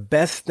about the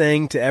best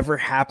thing to ever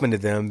happen to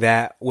them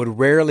that would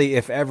rarely,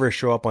 if ever,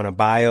 show up on a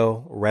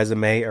bio,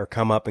 resume, or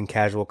come up in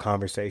casual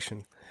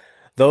conversation.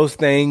 Those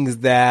things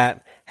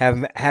that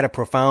have had a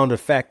profound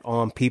effect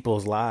on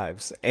people's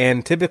lives.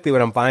 And typically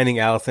what I'm finding,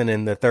 Allison,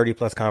 in the 30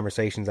 plus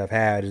conversations I've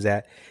had is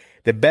that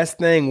the best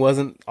thing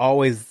wasn't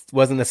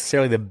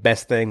necessarily the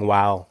best thing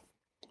while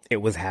it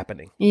was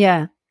happening.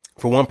 Yeah.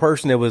 For one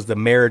person, it was the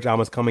marriage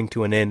almost coming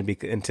to an end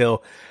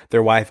until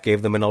their wife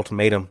gave them an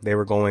ultimatum. They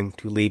were going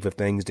to leave if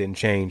things didn't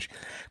change.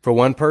 For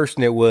one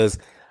person, it was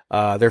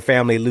their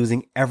family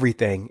losing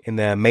everything in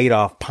the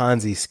Madoff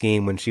Ponzi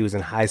scheme when she was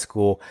in high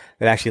school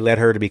that actually led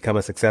her to become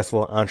a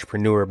successful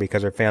entrepreneur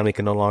because her family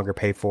could no longer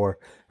pay for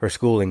her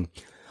schooling.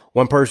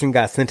 One person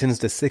got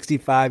sentenced to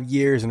 65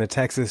 years in a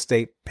Texas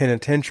state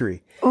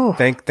penitentiary.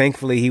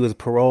 Thankfully, he was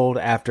paroled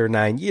after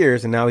 9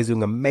 years, and now he's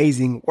doing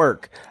amazing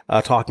work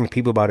talking to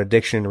people about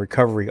addiction and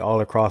recovery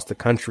all across the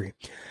country.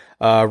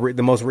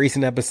 The most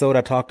recent episode,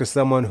 I talked to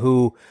someone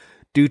who,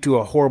 due to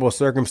a horrible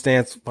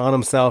circumstance, found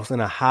himself in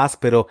a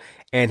hospital,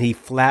 and he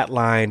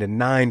flatlined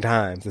 9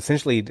 times,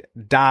 essentially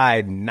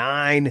died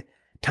 9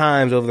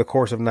 times over the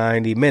course of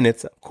 90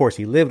 minutes. Of course,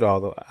 he lived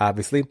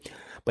obviously,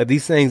 but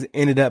these things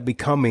ended up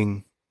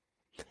becoming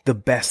the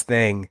best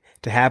thing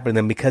to happen to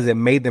them because it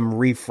made them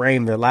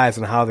reframe their lives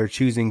and how they're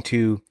choosing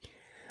to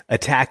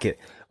attack it,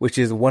 which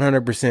is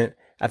 100%,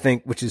 I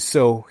think, which is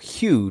so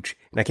huge.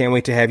 And I can't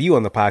wait to have you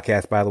on the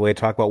podcast, by the way, to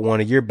talk about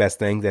one of your best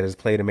things that has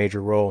played a major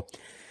role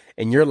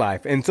in your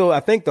life. And so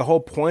I think the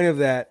whole point of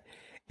that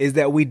is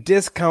that we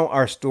discount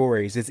our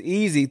stories. It's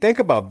easy. Think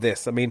about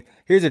this. I mean,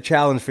 here's a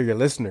challenge for your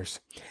listeners.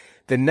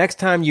 The next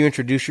time you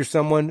introduce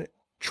someone,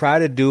 try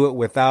to do it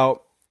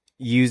without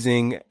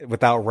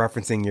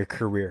referencing your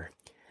career.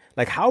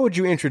 Like, how would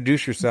you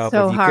introduce yourself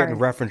if you couldn't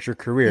reference your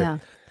career? Yeah.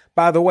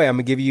 By the way, I'm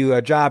going to give you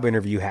a job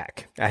interview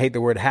hack. I hate the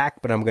word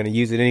hack, but I'm going to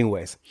use it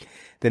anyways.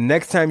 The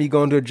next time you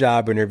go into a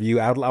job interview,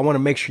 I want to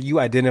make sure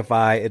you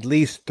identify at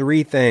least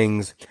 3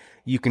 things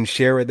you can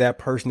share with that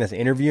person that's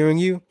interviewing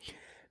you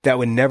that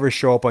would never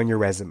show up on your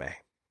resume.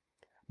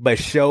 but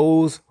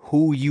shows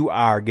who you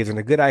are, gives them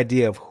a good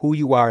idea of who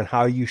you are and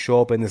how you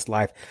show up in this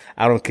life.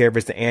 I don't care if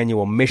it's the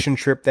annual mission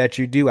trip that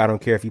you do. I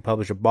don't care if you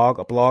publish a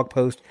blog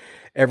post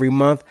every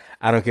month.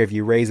 I don't care if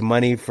you raise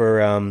money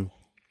for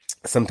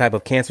some type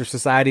of cancer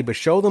society, but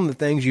show them the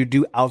things you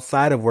do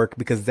outside of work,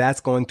 because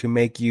that's going to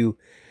make you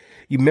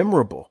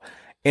memorable.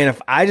 And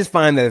if I just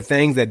find that the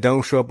things that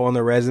don't show up on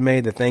the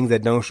resume, the things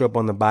that don't show up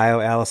on the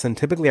bio, Allison,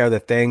 typically are the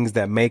things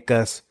that make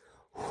us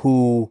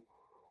who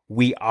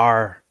we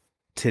are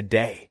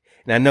today.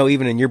 And I know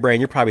even in your brain,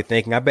 you're probably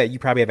thinking, I bet you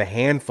probably have a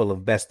handful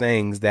of best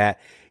things that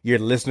your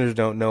listeners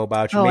don't know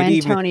about you. Oh, Maybe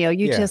Antonio,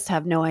 you just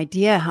have no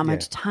idea how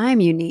much time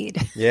you need.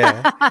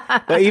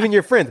 Yeah. But even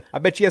your friends, I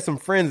bet you have some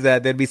friends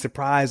that they'd be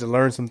surprised to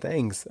learn some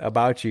things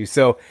about you.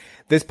 So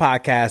this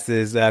podcast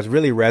is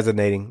really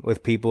resonating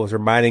with people. It's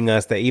reminding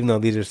us that even though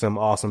these are some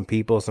awesome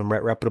people, some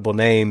reputable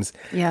names,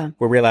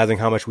 we're realizing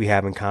how much we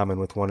have in common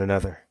with one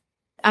another.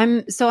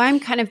 I'm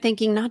kind of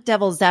thinking, not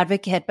devil's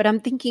advocate, but I'm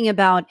thinking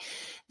about,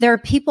 there are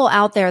people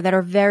out there that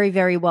are very,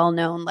 very well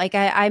known. Like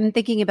I'm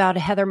thinking about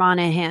Heather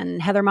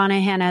Monahan. Heather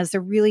Monahan has a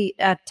really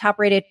top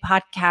rated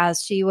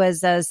podcast. She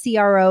was a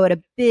CRO at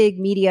a big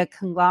media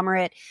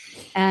conglomerate,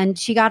 and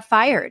she got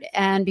fired.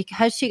 And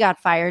because she got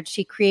fired,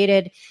 she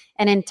created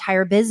an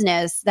entire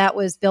business that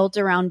was built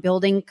around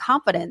building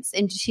confidence.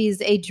 And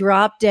she's a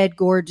drop dead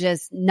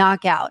gorgeous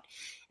knockout,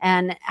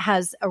 and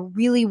has a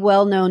really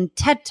well-known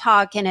TED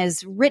Talk, and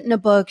has written a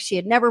book. She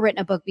had never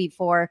written a book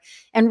before.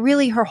 And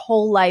really her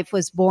whole life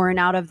was born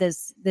out of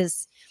this,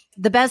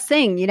 the best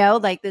thing,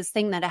 like this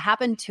thing that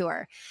happened to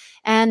her.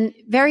 And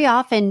very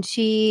often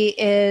she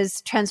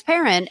is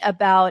transparent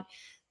about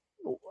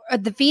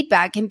the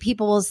feedback, and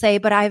people will say,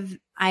 but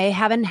I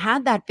haven't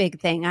had that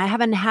big thing. I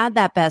haven't had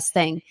that best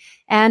thing.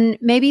 And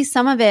maybe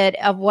some of it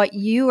of what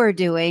you are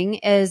doing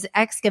is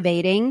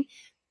excavating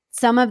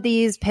some of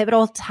these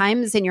pivotal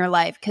times in your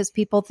life, because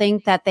people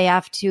think that they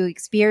have to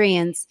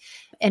experience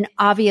an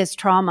obvious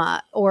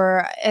trauma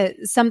or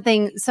some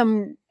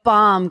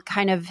bomb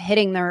kind of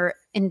hitting their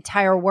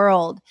entire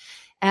world.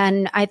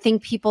 And I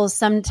think people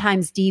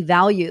sometimes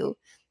devalue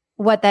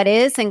what that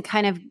is, and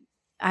kind of,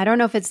 I don't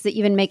know if it's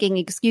even making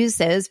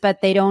excuses,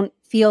 but they don't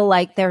feel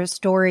like their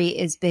story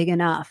is big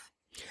enough.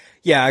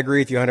 Yeah, I agree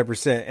with you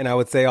 100%. And I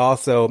would say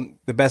also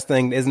the best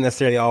thing isn't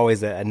necessarily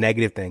always a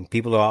negative thing.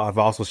 People have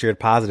also shared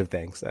positive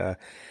things.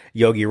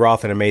 Yogi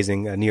Roth, an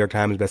amazing New York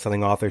Times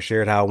bestselling author,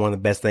 shared how one of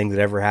the best things that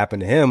ever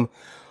happened to him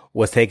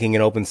was taking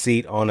an open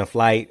seat on a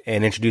flight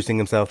and introducing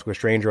himself to a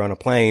stranger on a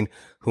plane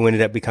who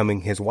ended up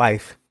becoming his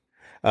wife,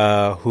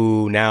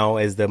 who now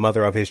is the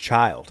mother of his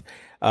child.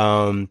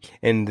 And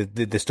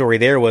the story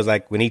there was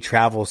like, when he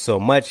travels so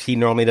much, he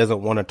normally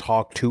doesn't want to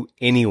talk to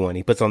anyone.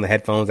 He puts on the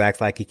headphones,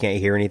 acts like he can't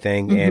hear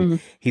anything,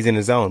 and he's in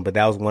his zone. But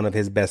that was one of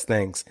his best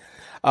things.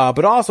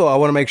 But also I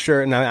want to make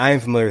sure, and I am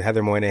familiar with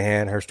Heather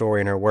Moynihan, her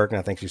story and her work, and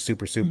I think she's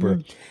super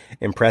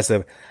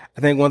impressive. I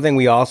think one thing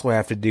we also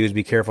have to do is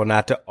be careful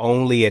not to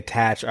only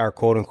attach our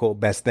quote unquote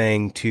best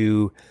thing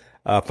to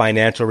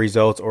financial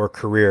results or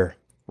career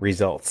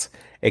results.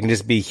 It can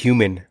just be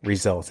human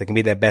results. It can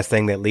be that best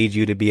thing that leads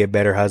you to be a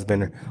better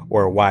husband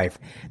or a wife,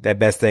 that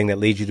best thing that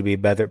leads you to be a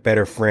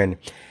better friend,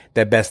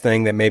 that best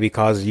thing that maybe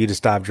causes you to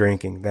stop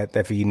drinking, that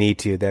if you need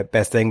to, that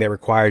best thing that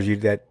requires you,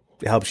 that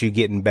helps you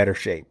get in better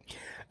shape,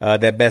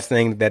 that best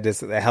thing that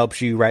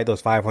helps you write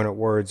those 500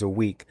 words a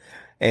week.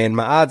 And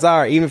my odds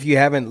are, even if you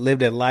haven't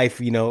lived a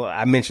life,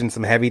 I mentioned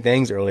some heavy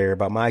things earlier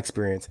about my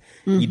experience.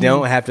 You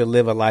don't have to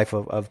live a life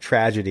of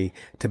tragedy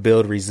to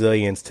build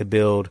resilience, to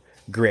build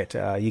grit.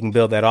 You can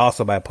build that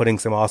also by putting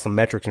some awesome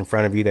metrics in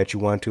front of you that you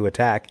want to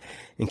attack,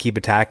 and keep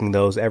attacking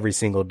those every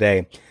single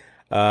day.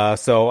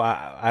 So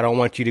I don't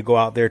want you to go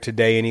out there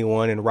today,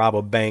 anyone, and rob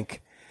a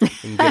bank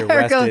and get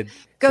arrested.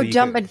 Go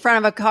jump in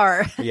front of a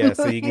car. Yeah,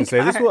 so you can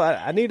say, this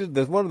I needed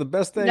this, one of the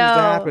best things to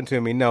happen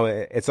to me. No,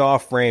 it's all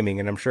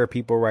framing. And I'm sure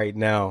people right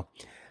now,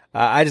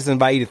 I just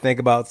invite you to think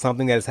about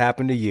something that has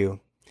happened to you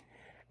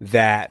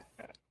that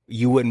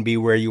you wouldn't be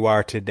where you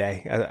are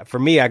today. For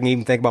me, I can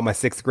even think about my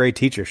 6th grade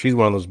teacher. She's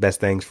one of those best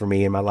things for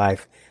me in my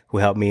life, who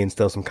helped me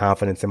instill some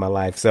confidence in my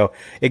life. So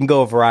it can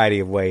go a variety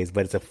of ways,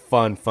 but it's a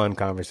fun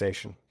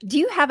conversation. Do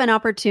you have an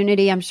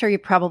opportunity, I'm sure you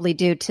probably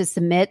do, to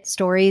submit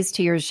stories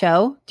to your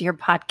show, to your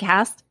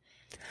podcast?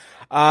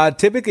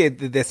 Typically at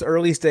this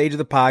early stage of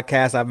the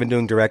podcast, I've been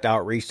doing direct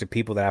outreach to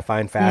people that I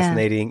find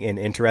fascinating and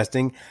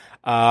interesting.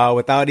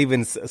 Without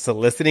even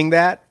soliciting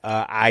that,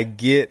 I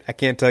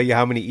can't tell you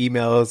how many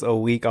emails a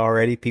week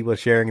already, people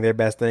sharing their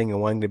best thing and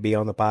wanting to be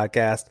on the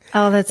podcast.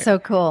 Oh, that's so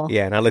cool.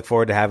 Yeah. And I look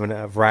forward to having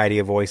a variety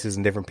of voices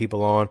and different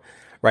people on.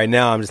 Right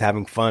now, I'm just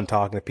having fun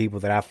talking to people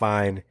that I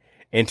find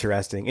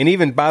interesting. And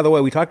even, by the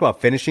way, we talked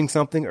about finishing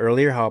something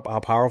earlier, how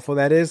powerful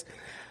that is.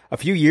 A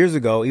few years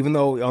ago, even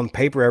though on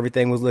paper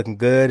everything was looking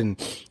good and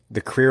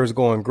the career was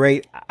going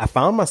great, I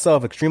found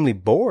myself extremely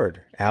bored,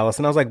 Alice.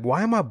 And I was like,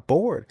 why am I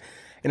bored?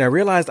 And I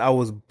realized I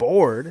was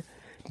bored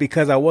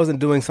because I wasn't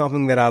doing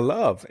something that I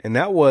love. And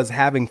that was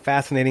having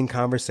fascinating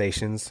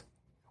conversations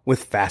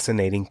with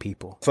fascinating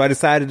people. So I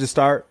decided to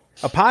start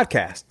a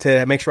podcast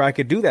to make sure I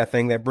could do that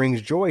thing that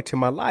brings joy to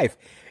my life.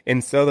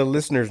 And so the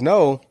listeners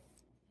know,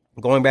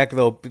 going back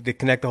to to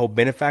connect the whole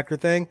benefactor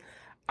thing,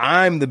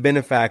 I'm the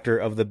benefactor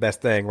of the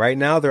best thing. Right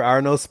now, there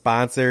are no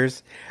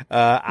sponsors.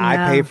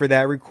 I pay for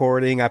that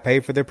recording. I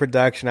pay for the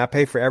production. I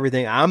pay for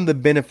everything. I'm the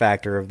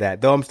benefactor of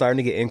that. Though I'm starting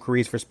to get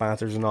inquiries for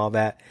sponsors and all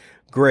that.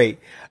 Great.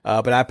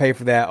 But I pay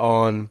for that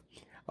on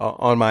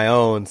my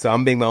own. So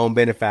I'm being my own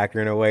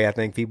benefactor in a way. I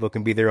think people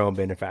can be their own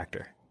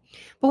benefactor.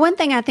 But one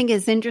thing I think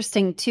is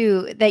interesting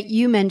too, that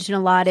you mention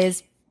a lot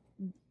is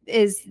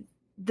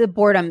the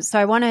boredom. So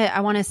I want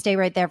to stay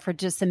right there for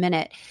just a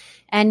minute.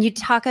 And you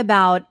talk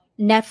about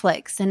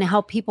Netflix and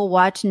how people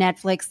watch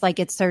Netflix like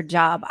it's their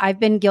job.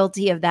 I've been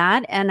guilty of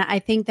that. And I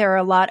think there are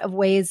a lot of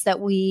ways that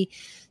we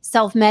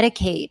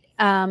self-medicate,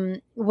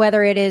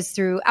 whether it is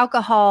through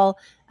alcohol.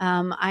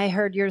 I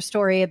heard your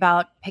story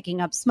about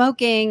picking up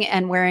smoking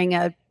and wearing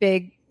a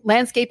big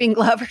landscaping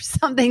glove or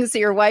something so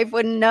your wife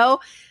wouldn't know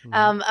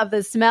of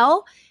the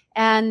smell.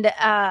 And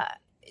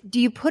do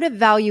you put a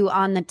value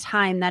on the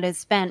time that is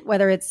spent,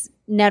 whether it's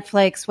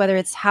Netflix, whether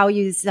it's how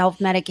you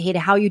self-medicate,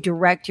 how you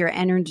direct your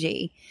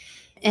energy?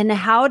 And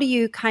how do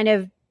you kind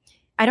of,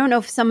 I don't know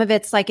if some of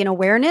it's like an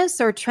awareness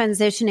or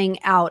transitioning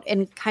out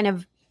and kind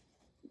of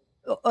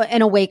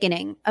an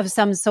awakening of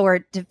some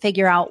sort to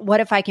figure out what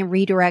if I can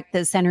redirect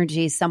this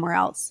energy somewhere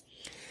else?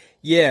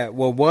 Yeah.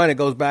 Well, one, it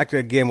goes back to,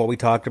 again, what we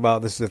talked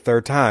about. This is the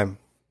third time.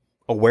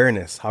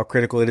 Awareness, how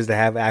critical it is to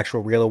have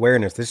actual real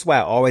awareness. This is why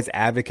I always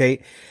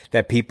advocate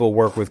that people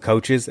work with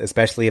coaches,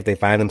 especially if they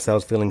find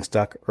themselves feeling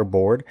stuck or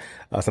bored.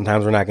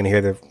 Sometimes we're not going to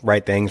hear the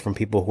right things from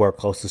people who are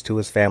closest to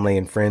us, family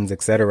and friends,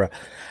 etc.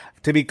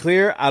 To be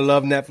clear, I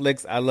love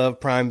Netflix. I love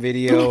Prime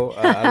Video.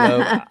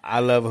 I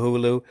love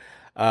Hulu.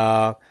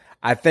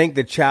 I think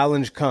the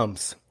challenge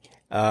comes,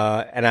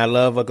 and I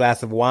love a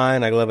glass of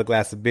wine. I love a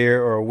glass of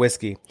beer or a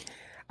whiskey.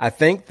 I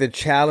think the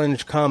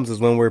challenge comes is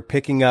when we're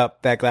picking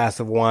up that glass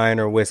of wine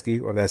or whiskey,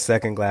 or that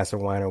second glass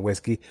of wine or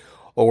whiskey,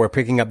 or we're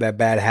picking up that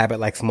bad habit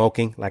like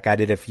smoking, like I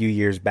did a few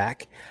years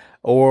back,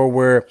 or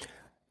we're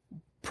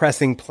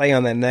pressing play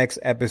on that next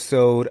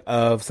episode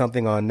of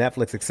something on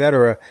Netflix,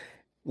 etc.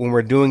 When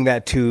we're doing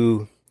that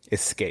to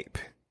escape,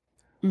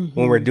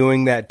 when we're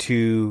doing that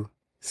to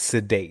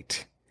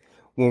sedate,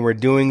 when we're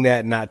doing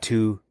that not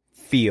to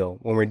feel,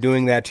 when we're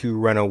doing that to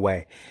run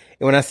away.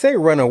 And when I say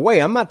run away,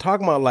 I'm not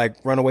talking about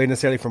like run away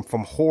necessarily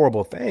from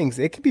horrible things.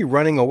 It could be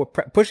running away,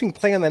 pushing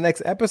play on the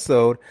next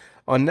episode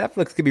on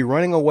Netflix could be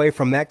running away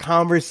from that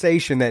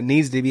conversation that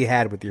needs to be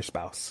had with your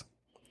spouse.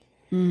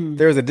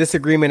 There's a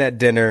disagreement at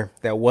dinner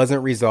that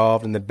wasn't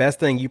resolved. And the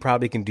best thing you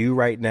probably can do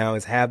right now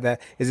is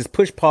just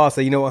push pause.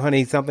 Say, you know what,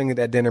 honey, something at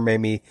that dinner made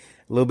me a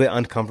little bit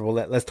uncomfortable.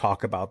 Let's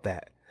talk about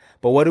that.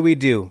 But what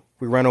do?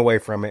 We run away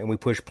from it and we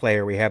push play,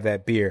 or we have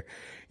that beer.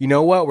 You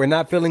know what? We're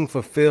not feeling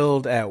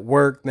fulfilled at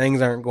work.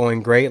 Things aren't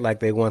going great like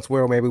they once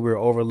were. Maybe we were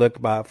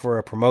overlooked for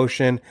a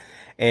promotion.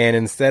 And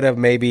instead of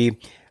maybe,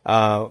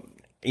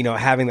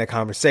 having that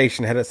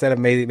conversation, instead of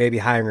maybe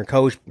hiring a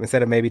coach,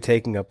 instead of maybe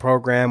taking a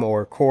program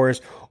or a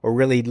course, or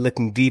really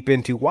looking deep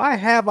into why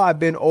have I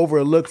been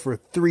overlooked for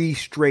 3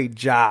 straight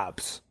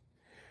jobs?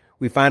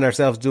 We find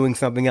ourselves doing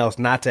something else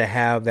not to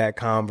have that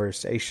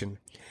conversation.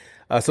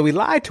 So we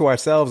lie to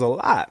ourselves a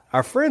lot.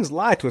 Our friends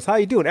lie to us. How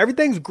you doing?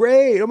 Everything's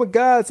great. Oh my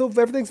God. So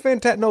everything's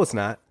fantastic. No, it's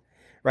not.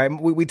 Right.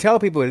 We tell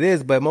people it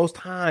is, but most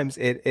times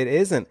it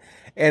isn't.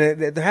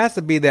 And there has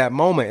to be that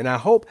moment. And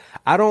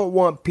I don't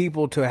want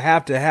people to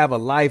have a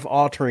life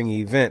altering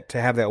event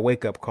to have that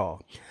wake up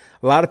call.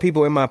 A lot of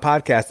people in my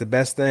podcast, the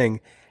best thing,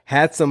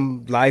 had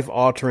some life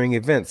altering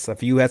events.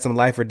 If you had some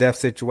life or death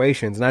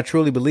situations, and I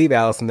truly believe,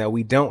 Allison, that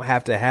we don't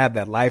have to have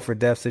that life or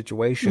death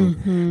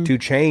situation to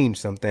change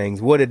some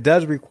things. What it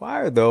does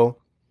require, though,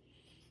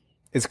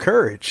 is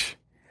courage.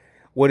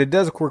 What it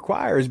does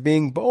require is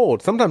being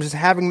bold. Sometimes just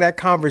having that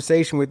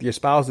conversation with your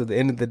spouse at the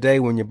end of the day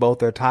when you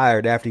both are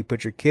tired after you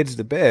put your kids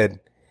to bed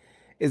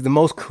is the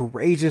most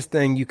courageous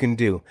thing you can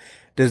do.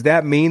 Does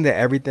that mean that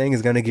everything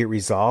is going to get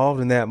resolved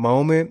in that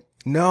moment?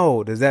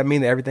 No. Does that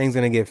mean that everything's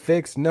going to get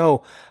fixed?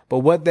 No. But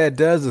what that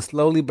does is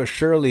slowly but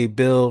surely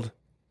build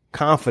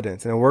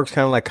confidence. And it works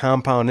kind of like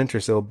compound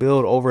interest. It'll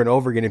build over and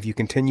over again if you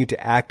continue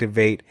to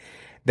activate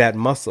that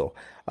muscle.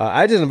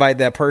 I just invite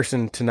that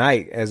person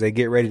tonight as they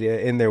get ready to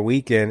end their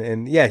weekend.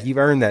 And yeah, you've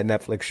earned that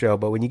Netflix show.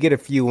 But when you get a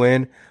few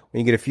in, when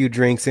you get a few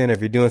drinks in, if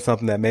you're doing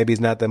something that maybe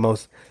is not the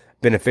most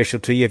beneficial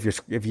to you,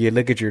 if you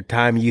look at your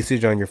time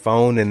usage on your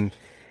phone and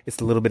it's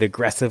a little bit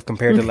aggressive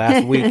compared to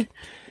last week,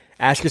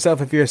 ask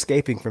yourself if you're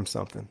escaping from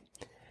something.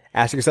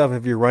 Ask yourself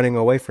if you're running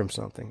away from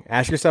something.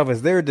 Ask yourself,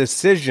 is there a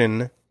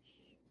decision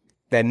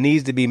that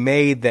needs to be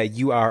made that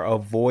you are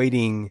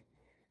avoiding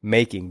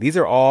making? These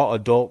are all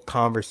adult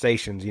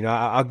conversations. You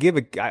know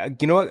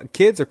what?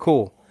 Kids are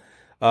cool.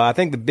 I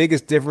think the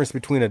biggest difference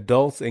between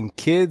adults and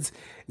kids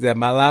is that a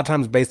lot of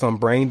times based on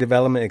brain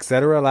development,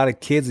 etc., a lot of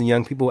kids and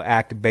young people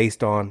act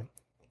based on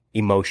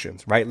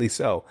emotions, rightly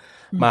so.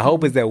 My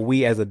hope is that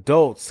we as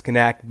adults can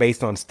act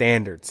based on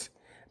standards,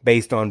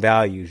 based on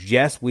values.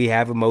 Yes, we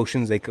have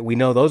emotions. We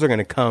know those are going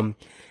to come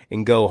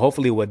and go.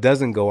 Hopefully what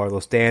doesn't go are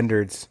those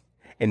standards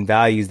and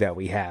values that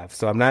we have.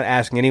 So I'm not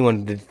asking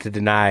anyone to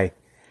deny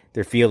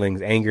their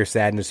feelings, anger,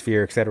 sadness,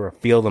 fear, etc.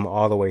 Feel them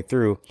all the way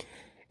through.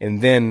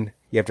 And then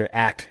you have to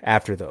act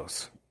after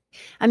those.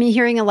 I'm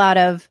hearing a lot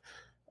of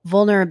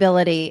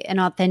vulnerability and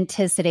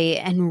authenticity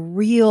and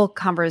real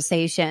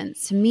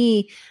conversations. To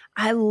me,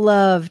 I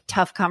love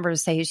tough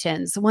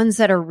conversations, ones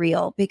that are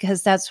real,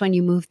 because that's when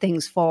you move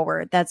things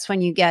forward. That's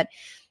when you get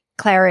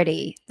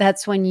clarity.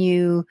 That's when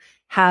you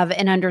have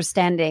an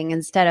understanding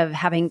instead of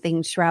having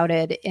things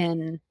shrouded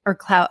in or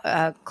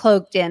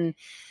cloaked in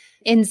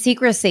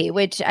secrecy,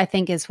 which I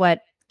think is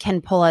what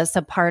can pull us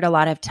apart a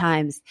lot of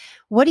times.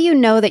 What do you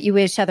know that you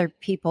wish other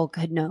people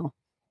could know?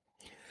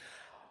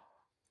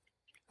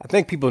 I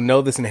think people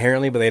know this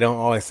inherently, but they don't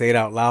always say it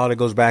out loud. It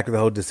goes back to the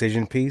whole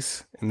decision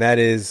piece, and that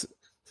is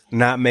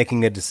not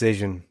making a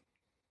decision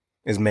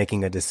is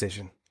making a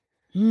decision.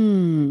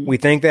 We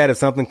think that if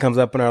something comes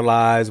up in our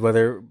lives,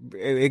 whether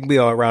it can be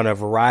around a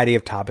variety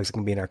of topics, it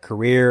can be in our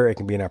career, it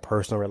can be in our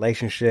personal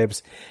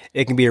relationships,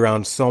 it can be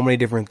around so many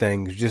different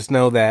things. Just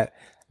know that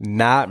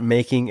not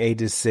making a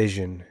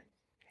decision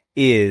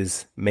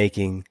is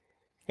making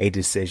a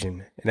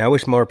decision. And I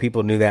wish more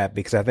people knew that,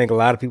 because I think a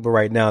lot of people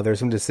right now, there's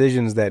some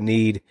decisions that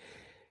need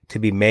to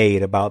be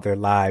made about their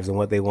lives and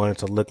what they want it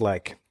to look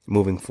like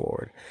moving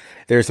forward.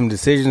 There are some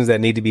decisions that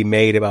need to be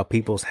made about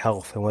people's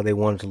health and what they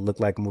want it to look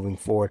like moving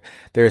forward.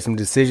 There are some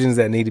decisions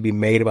that need to be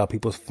made about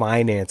people's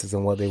finances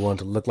and what they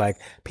want it to look like,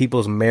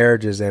 people's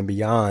marriages and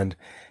beyond.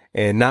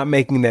 And not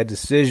making that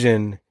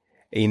decision,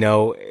 it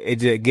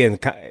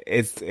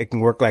can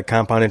work like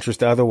compound interest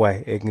the other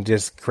way. It can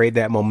just create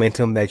that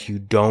momentum that you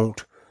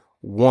don't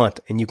want,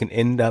 and you can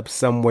end up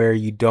somewhere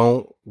you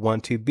don't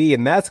want to be.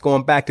 And that's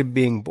going back to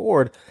being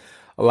bored.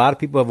 A lot of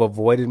people have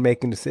avoided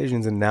making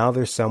decisions, and now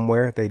they're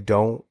somewhere they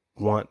don't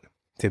want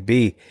to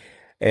be.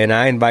 And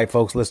I invite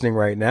folks listening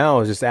right now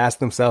to just ask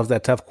themselves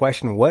that tough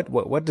question.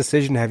 What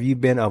decision have you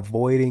been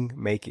avoiding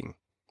making?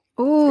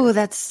 Ooh,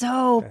 that's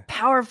so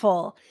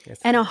powerful. Yes.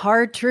 And a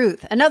hard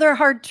truth. Another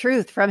hard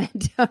truth from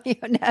Antonio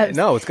Neves.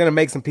 No, it's going to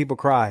make some people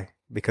cry,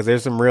 because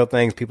there's some real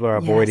things people are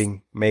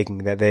avoiding making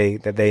that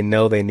they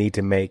know they need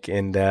to make.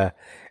 And it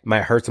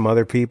might hurt some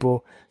other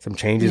people. Some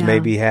changes may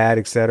be had,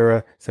 et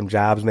cetera. Some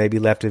jobs may be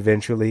left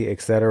eventually,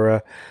 et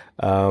cetera.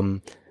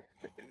 Some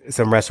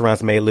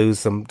restaurants may lose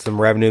some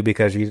revenue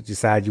because you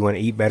decide you want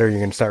to eat better. You're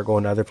going to start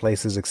going to other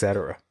places, et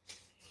cetera.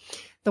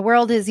 The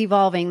world is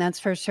evolving, that's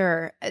for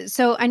sure.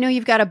 So I know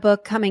you've got a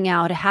book coming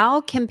out.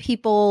 How can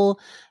people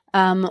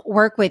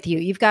work with you?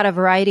 You've got a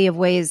variety of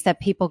ways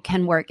that people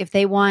can work. If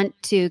they want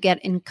to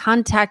get in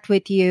contact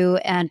with you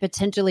and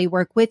potentially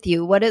work with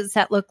you, what does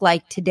that look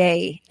like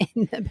today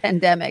in the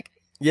pandemic?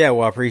 Yeah,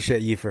 well, I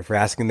appreciate you for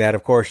asking that.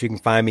 Of course, you can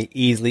find me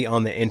easily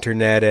on the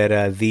internet at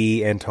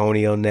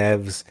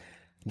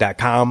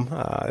theantonioneves.com.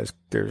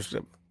 There's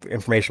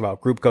information about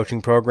group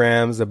coaching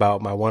programs,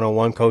 about my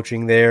one-on-one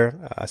coaching there.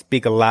 I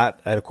speak a lot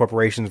at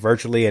corporations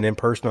virtually and in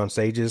person on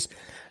stages,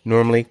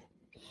 normally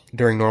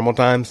during normal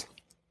times.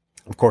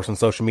 Of course, on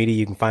social media,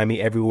 you can find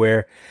me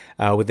everywhere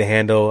with the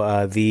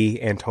handle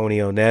the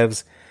Antonio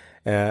Neves.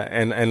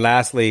 And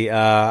lastly,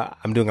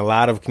 I'm doing a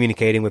lot of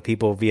communicating with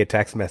people via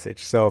text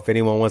message. So if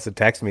anyone wants to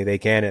text me, they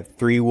can at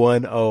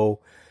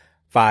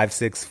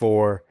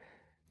 310-564-7124.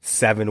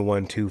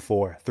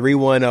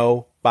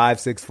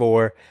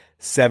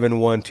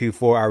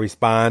 310-564-7124. I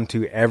respond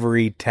to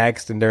every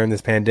text, and during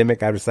this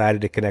pandemic, I've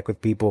decided to connect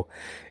with people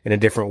in a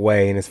different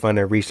way, and it's fun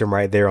to reach them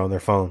right there on their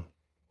phone.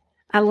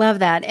 I love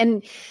that.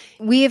 And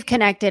we have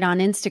connected on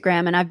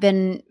Instagram, and I've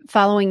been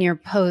following your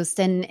posts,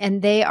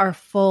 and they are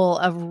full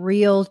of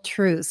real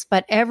truths.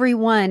 But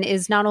everyone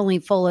is not only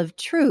full of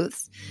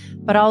truths,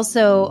 but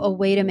also a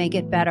way to make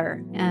it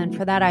better. And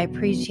for that, I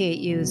appreciate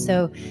you.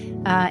 So,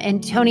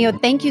 Antonio,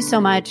 thank you so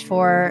much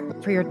for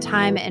your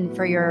time and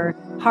for your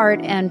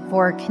heart and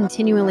for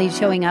continually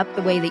showing up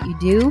the way that you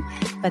do.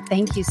 But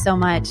thank you so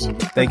much.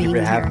 Thank you for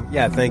having me.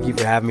 Yeah, thank you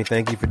for having me.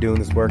 Thank you for doing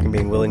this work and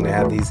being willing to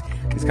have these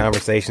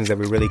conversations that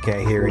we really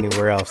can't hear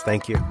anywhere else.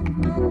 Thank you.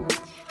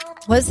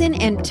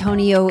 Wasn't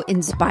Antonio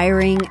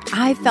inspiring?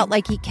 I felt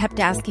like he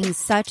kept asking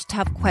such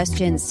tough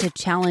questions to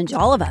challenge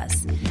all of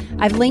us.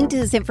 I've linked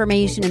his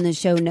information in the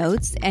show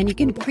notes, and you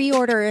can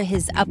pre-order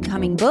his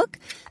upcoming book,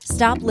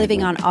 Stop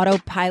Living on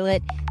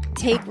Autopilot,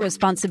 Take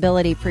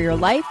Responsibility for Your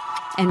Life,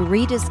 and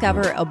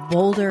rediscover a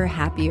bolder,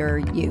 happier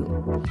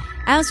you.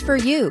 As for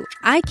you,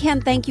 I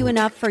can't thank you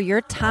enough for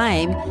your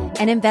time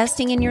and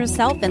investing in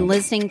yourself and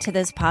listening to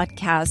this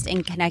podcast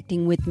and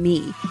connecting with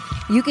me.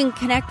 You can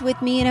connect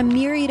with me in a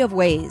myriad of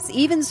ways,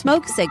 even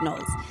smoke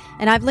signals.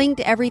 And I've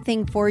linked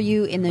everything for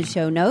you in the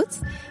show notes.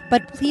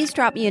 But please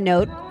drop me a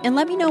note and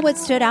let me know what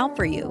stood out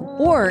for you.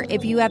 Or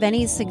if you have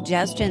any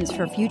suggestions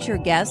for future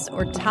guests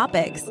or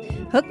topics,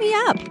 hook me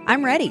up.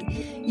 I'm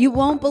ready. You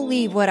won't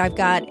believe what I've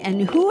got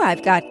and who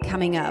I've got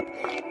coming up.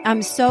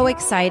 I'm so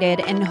excited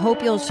and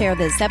hope you'll share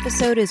this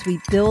episode as we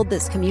build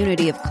this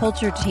community of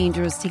culture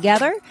changers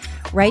together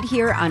right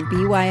here on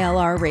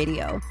BYLR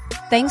Radio.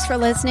 Thanks for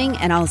listening,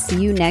 and I'll see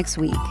you next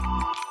week.